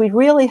 because we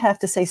really have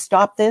to say,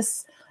 stop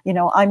this.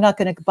 I'm not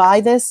going to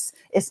buy this.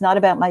 It's not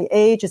about my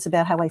age. It's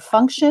about how I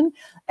function.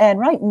 And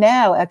right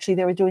now, actually,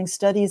 they were doing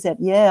studies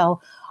at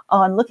Yale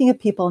on looking at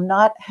people,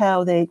 not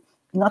how they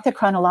not their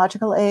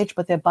chronological age,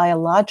 but their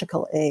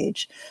biological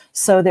age.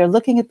 So they're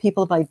looking at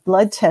people by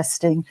blood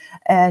testing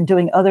and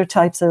doing other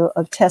types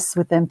of tests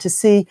with them to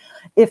see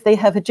if they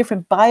have a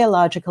different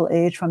biological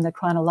age from their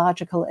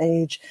chronological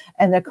age,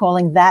 and they're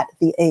calling that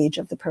the age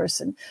of the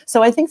person.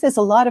 So I think there's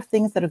a lot of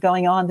things that are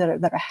going on that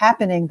are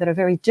happening that are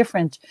very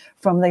different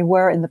from they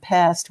were in the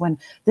past when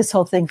this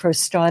whole thing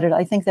first started.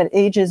 I think that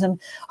ageism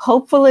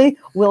hopefully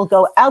will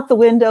go out the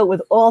window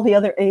with all the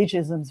other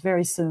ageisms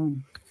very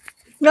soon.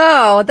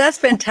 Oh, that's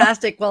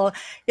fantastic. Well,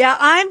 yeah,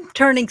 I'm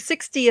turning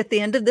 60 at the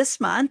end of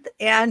this month.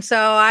 And so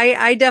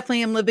I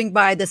definitely am living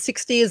by the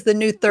 60 is the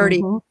new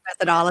 30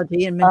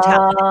 methodology and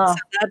mentality.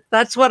 So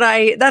that's what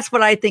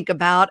I think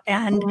about.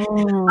 And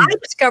I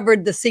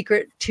discovered the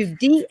secret to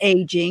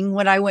de-aging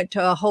when I went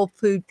to a whole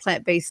food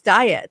plant-based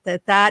diet,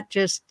 that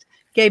just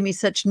gave me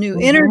such new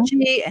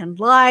energy and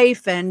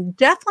life, and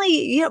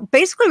definitely,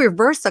 basically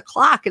reverse the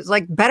clock. It's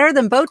like better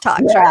than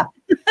Botox. Yeah.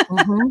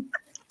 Right?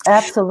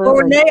 Absolutely. Well,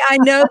 Renee, I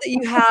know that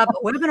you have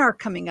a webinar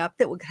coming up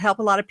that will help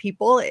a lot of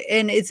people.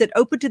 And is it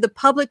open to the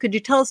public? Could you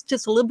tell us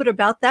just a little bit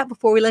about that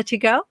before we let you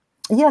go?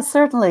 Yes,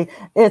 certainly.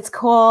 It's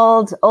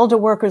called Older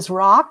Workers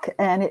Rock,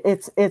 and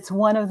it's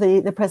one of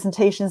the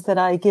presentations that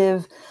I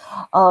give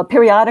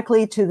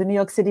periodically to the New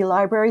York City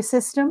library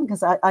system,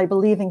 because I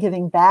believe in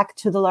giving back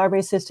to the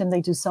library system.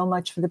 They do so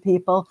much for the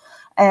people,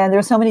 and there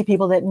are so many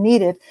people that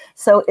need it.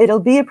 So it'll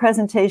be a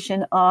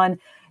presentation on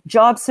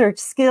job search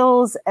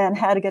skills and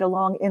how to get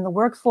along in the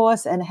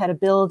workforce and how to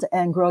build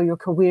and grow your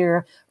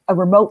career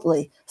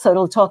remotely. So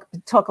it'll talk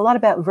a lot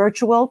about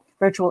virtual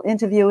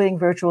interviewing,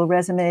 virtual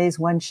resumes,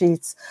 one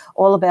sheets,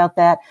 all about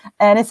that.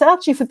 And it's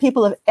actually for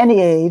people of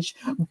any age,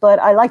 but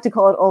I like to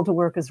call it Older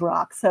Workers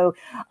Rock. So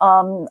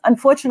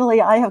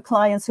unfortunately, I have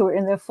clients who are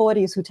in their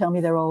 40s who tell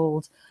me they're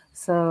old.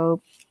 So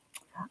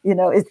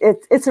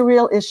it's a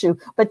real issue.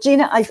 But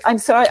Gina, I'm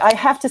sorry, I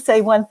have to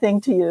say one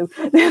thing to you.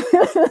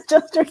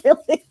 Just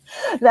really,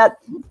 that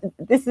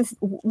this is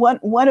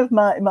one of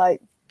my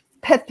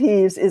pet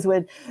peeves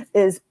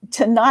is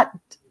to not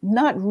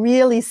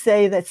really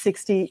say that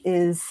 60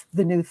 is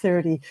the new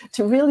 30,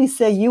 to really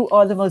say you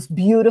are the most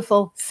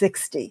beautiful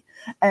 60,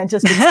 and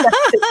just accept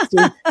 60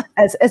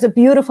 as a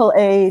beautiful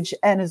age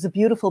and as a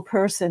beautiful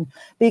person,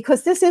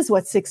 because this is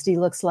what 60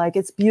 looks like.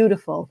 It's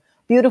beautiful,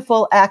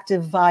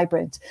 active,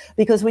 vibrant.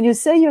 Because when you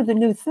say you're the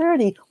new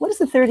 30, what is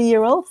the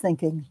 30-year-old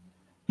thinking?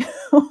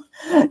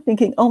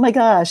 Thinking, oh my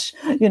gosh,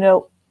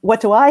 what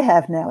do I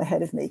have now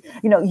ahead of me?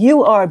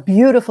 You are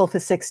beautiful for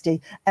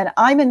 60, and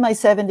I'm in my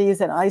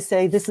 70s, and I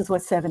say this is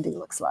what 70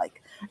 looks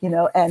like,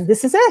 and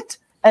this is it.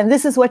 And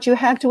this is what you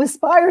have to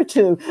aspire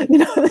to,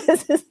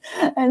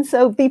 and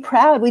so be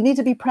proud. We need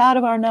to be proud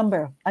of our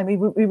number. I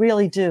mean, we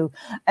really do.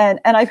 And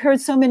I've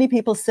heard so many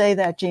people say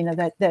that, Gina,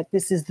 that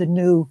this is the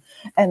new,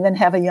 and then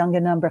have a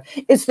younger number.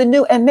 It's the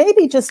new, and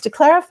maybe just to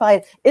clarify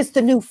it, it's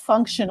the new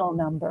functional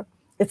number.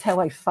 It's how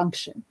I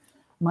function.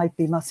 Might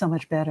be so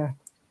much better.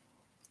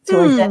 To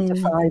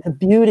identify the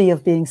beauty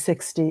of being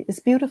 60 is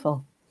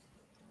beautiful.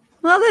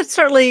 Well, that's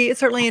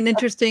certainly an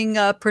interesting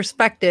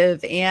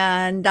perspective,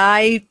 and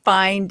I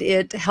find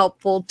it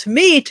helpful to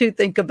me to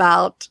think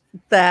about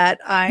that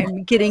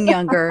I'm getting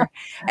younger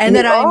and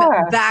that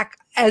I'm back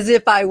as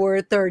if I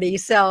were 30.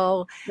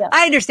 So yeah.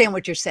 I understand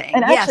what you're saying.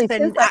 And yes, actually,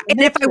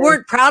 and if I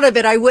weren't proud of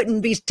it, I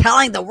wouldn't be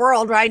telling the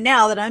world right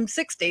now that I'm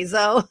 60.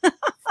 So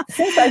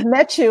since I've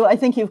met you, I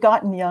think you've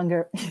gotten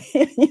younger.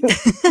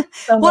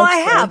 Well, I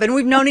have, and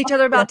we've known each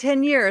other about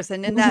 10 years.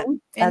 And in that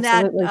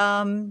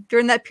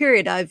during that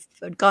period, I've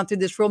gone through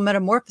this real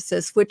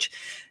metamorphosis, which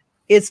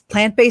is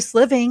plant-based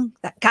living.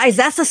 Guys,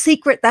 that's the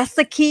secret. That's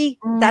the key.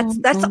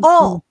 That's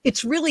all.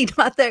 It's really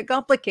not that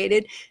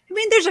complicated. I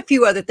mean, there's a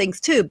few other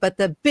things too, but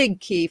the big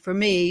key for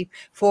me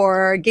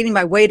for getting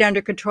my weight under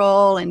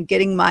control and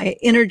getting my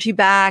energy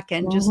back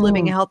and just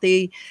living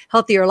a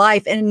healthier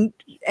life. And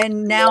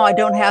now I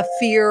don't have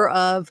fear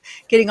of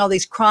getting all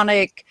these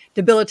chronic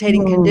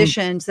debilitating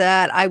conditions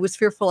that I was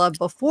fearful of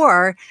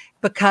before,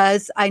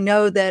 because I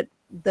know that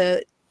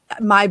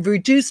I've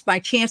reduced my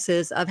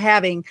chances of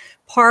having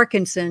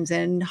Parkinson's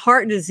and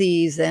heart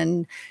disease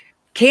and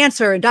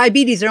cancer and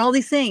diabetes and all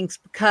these things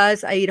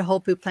because I eat a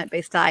whole food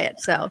plant-based diet.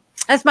 So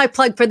that's my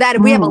plug for that.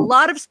 And we have a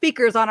lot of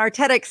speakers on our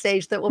TEDx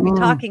stage that will be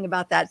talking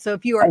about that. So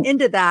if you are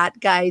into that,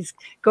 guys,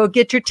 go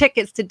get your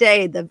tickets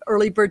today. The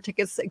early bird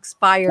tickets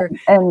expire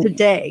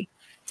today.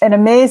 An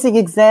amazing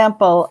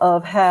example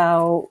of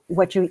how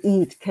what you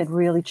eat can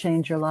really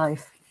change your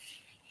life.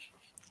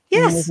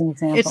 Yes,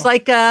 it's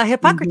like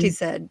Hippocrates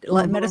said,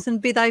 let medicine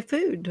be thy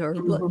food, or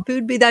let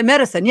food be thy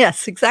medicine.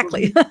 Yes,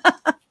 exactly.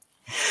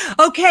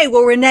 Okay,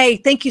 well, Renee,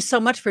 thank you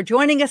so much for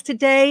joining us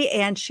today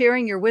and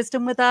sharing your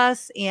wisdom with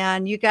us.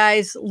 And you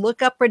guys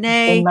look up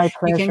Renee.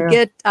 You can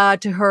get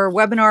to her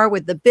webinar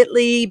with the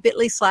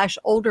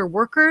bit.ly/older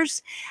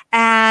workers,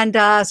 and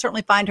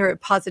certainly find her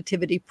at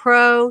Positivity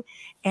Pro.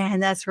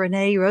 And that's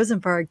Renee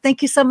Rosenberg.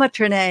 Thank you so much,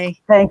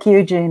 Renee. Thank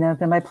you, Gina. It's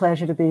been my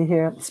pleasure to be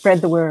here. Spread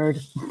the word.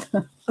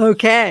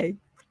 Okay.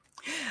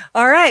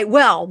 All right.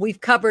 Well,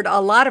 we've covered a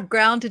lot of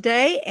ground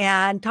today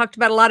and talked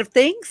about a lot of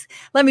things.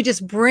 Let me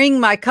just bring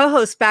my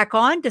co-host back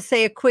on to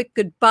say a quick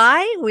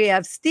goodbye. We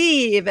have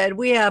Steve and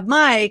we have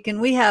Mike and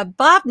we have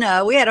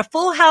Bhavna. We had a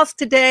full house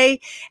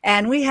today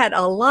and we had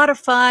a lot of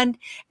fun.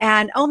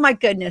 And oh my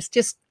goodness,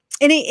 just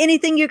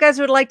anything you guys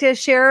would like to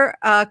share,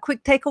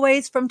 quick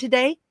takeaways from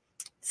today?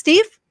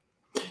 Steve?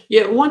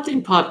 Yeah, one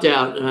thing popped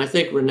out, and I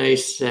think Renee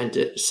said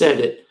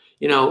it,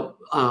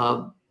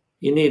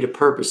 you need a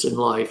purpose in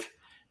life.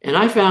 And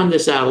I found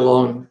this out a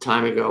long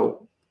time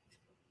ago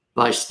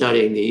by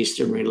studying the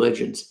Eastern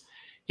religions.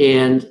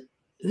 And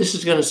this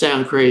is going to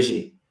sound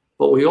crazy,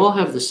 but we all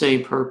have the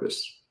same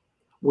purpose.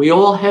 We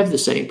all have the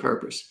same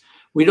purpose.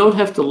 We don't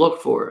have to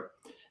look for it.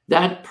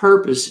 That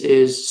purpose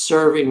is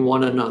serving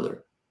one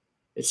another.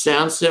 It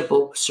sounds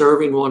simple,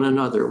 serving one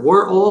another.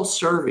 We're all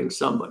serving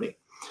somebody.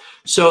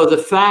 So the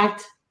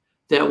fact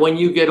that when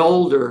you get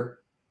older,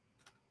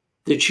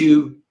 that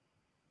you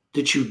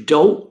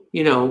don't,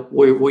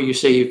 where you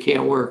say you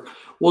can't work.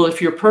 Well, if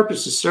your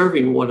purpose is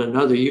serving one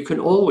another, you can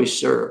always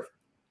serve.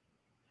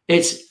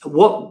 It's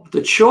what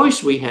the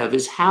choice we have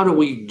is how do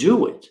we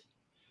do it?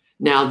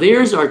 Now,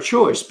 there's our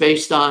choice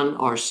based on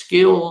our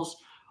skills,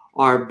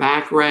 our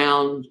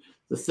background,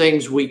 the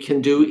things we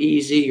can do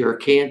easy or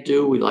can't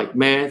do. We like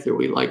math or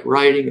we like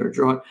writing or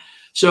drawing.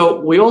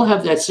 So we all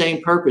have that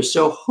same purpose.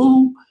 So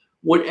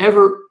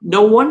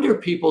no wonder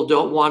people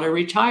don't want to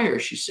retire,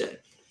 she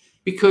said,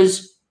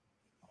 because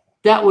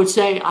that would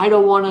say, I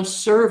don't want to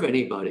serve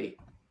anybody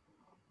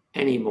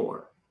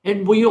anymore.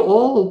 And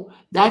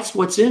that's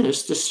what's in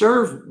us, to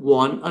serve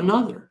one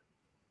another.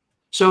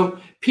 So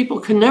people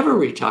can never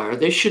retire.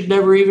 They should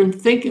never even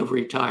think of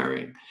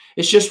retiring.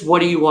 It's just, what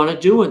do you want to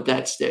do at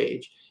that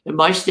stage? At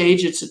my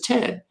stage, it's a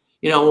TED.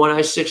 When I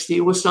was 60,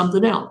 it was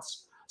something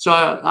else. So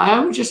I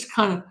would just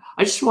I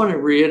just want to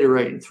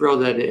reiterate and throw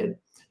that in.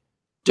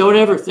 Don't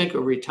ever think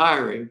of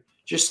retiring.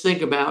 Just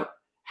think about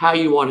how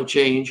you want to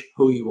change,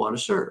 who you want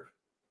to serve.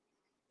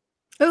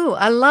 Oh,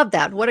 I love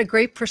that. What a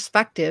great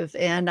perspective.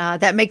 And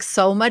that makes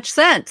so much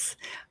sense.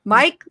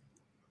 Mike,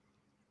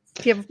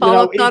 do you have a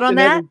follow-up thought on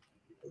that?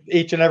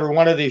 Each and every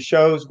one of these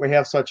shows, we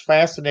have such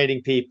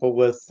fascinating people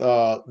with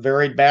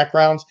varied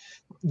backgrounds.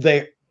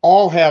 They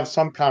all have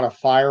some kind of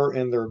fire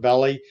in their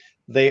belly.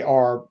 They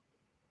are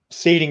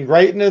seeding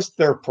greatness.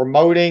 They're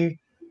promoting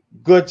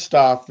good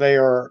stuff. They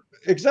are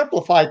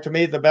exemplified, to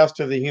me, the best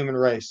of the human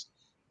race.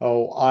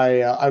 Oh,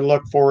 I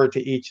look forward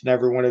to each and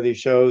every one of these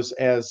shows,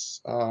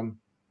 as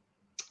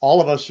all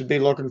of us should be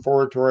looking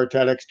forward to our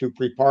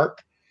TEDxDupreePark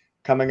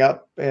coming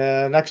up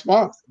next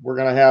month. We're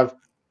going to have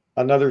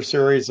another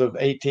series of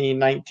 18,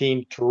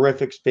 19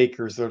 terrific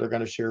speakers that are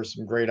going to share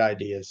some great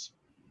ideas.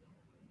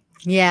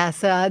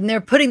 Yes, and they're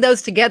putting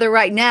those together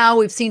right now.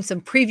 We've seen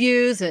some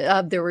previews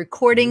of the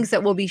recordings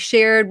that will be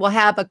shared. We'll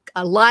have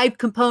a live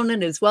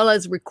component as well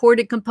as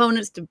recorded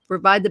components to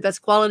provide the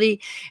best quality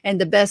and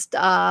the best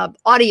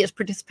audience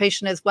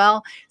participation as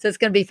well. So it's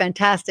going to be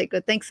fantastic.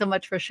 But thanks so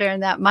much for sharing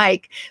that,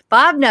 Mike.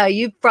 Bhavna,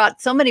 you've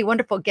brought so many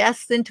wonderful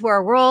guests into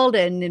our world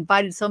and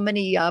invited so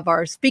many of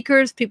our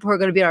speakers, people who are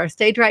going to be on our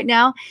stage right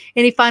now.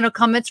 Any final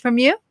comments from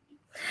you?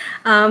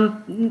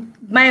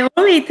 My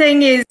only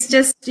thing is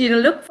just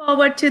look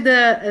forward to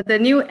the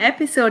new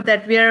episode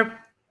that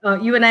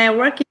you and I are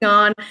working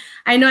on.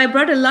 I know I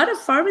brought a lot of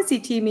pharmacy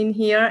team in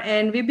here,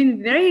 and we've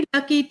been very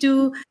lucky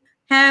to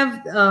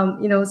have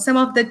some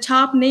of the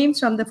top names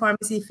from the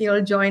pharmacy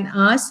field join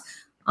us.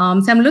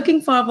 So I'm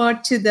looking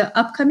forward to the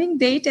upcoming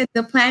date and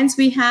the plans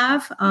we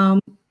have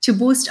to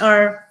boost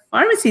our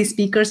pharmacy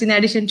speakers in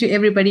addition to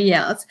everybody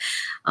else.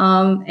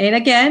 And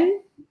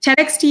again,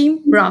 TEDx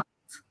team rock.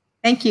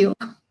 Thank you.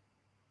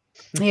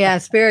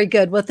 Yes, very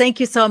good. Well, thank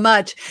you so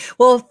much.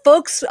 Well,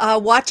 folks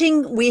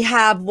watching, we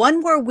have one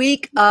more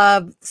week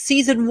of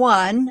season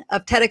 1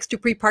 of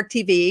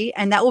TEDxDupreeParkTV,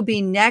 and that will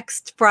be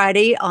next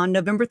Friday on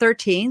November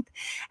 13th.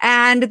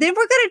 And then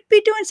we're going to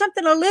be doing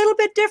something a little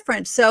bit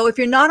different. So if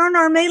you're not on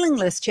our mailing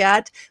list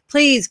yet,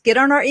 please get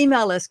on our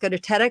email list. Go to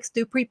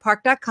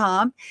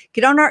TEDxDupreePark.com.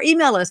 Get on our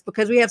email list,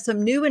 because we have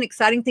some new and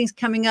exciting things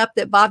coming up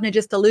that Bhavna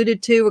just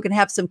alluded to. We're going to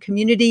have some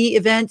community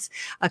events,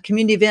 a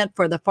community event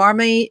for the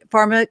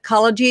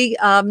pharmacology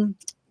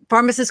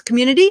pharmacist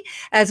community,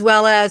 as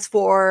well as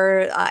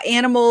for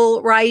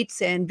animal rights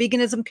and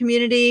veganism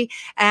community,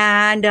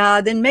 and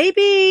then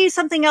maybe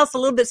something else a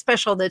little bit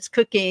special that's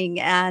cooking.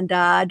 And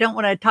I don't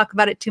want to talk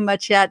about it too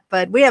much yet,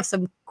 but we have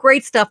some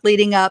great stuff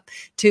leading up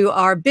to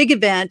our big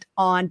event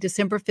on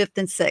December 5th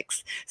and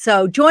 6th.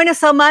 So join us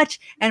so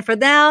much. And for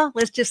now,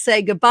 let's just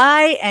say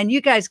goodbye, and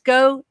you guys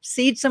go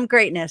seed some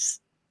greatness.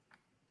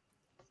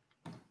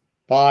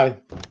 Bye.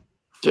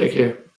 Take care.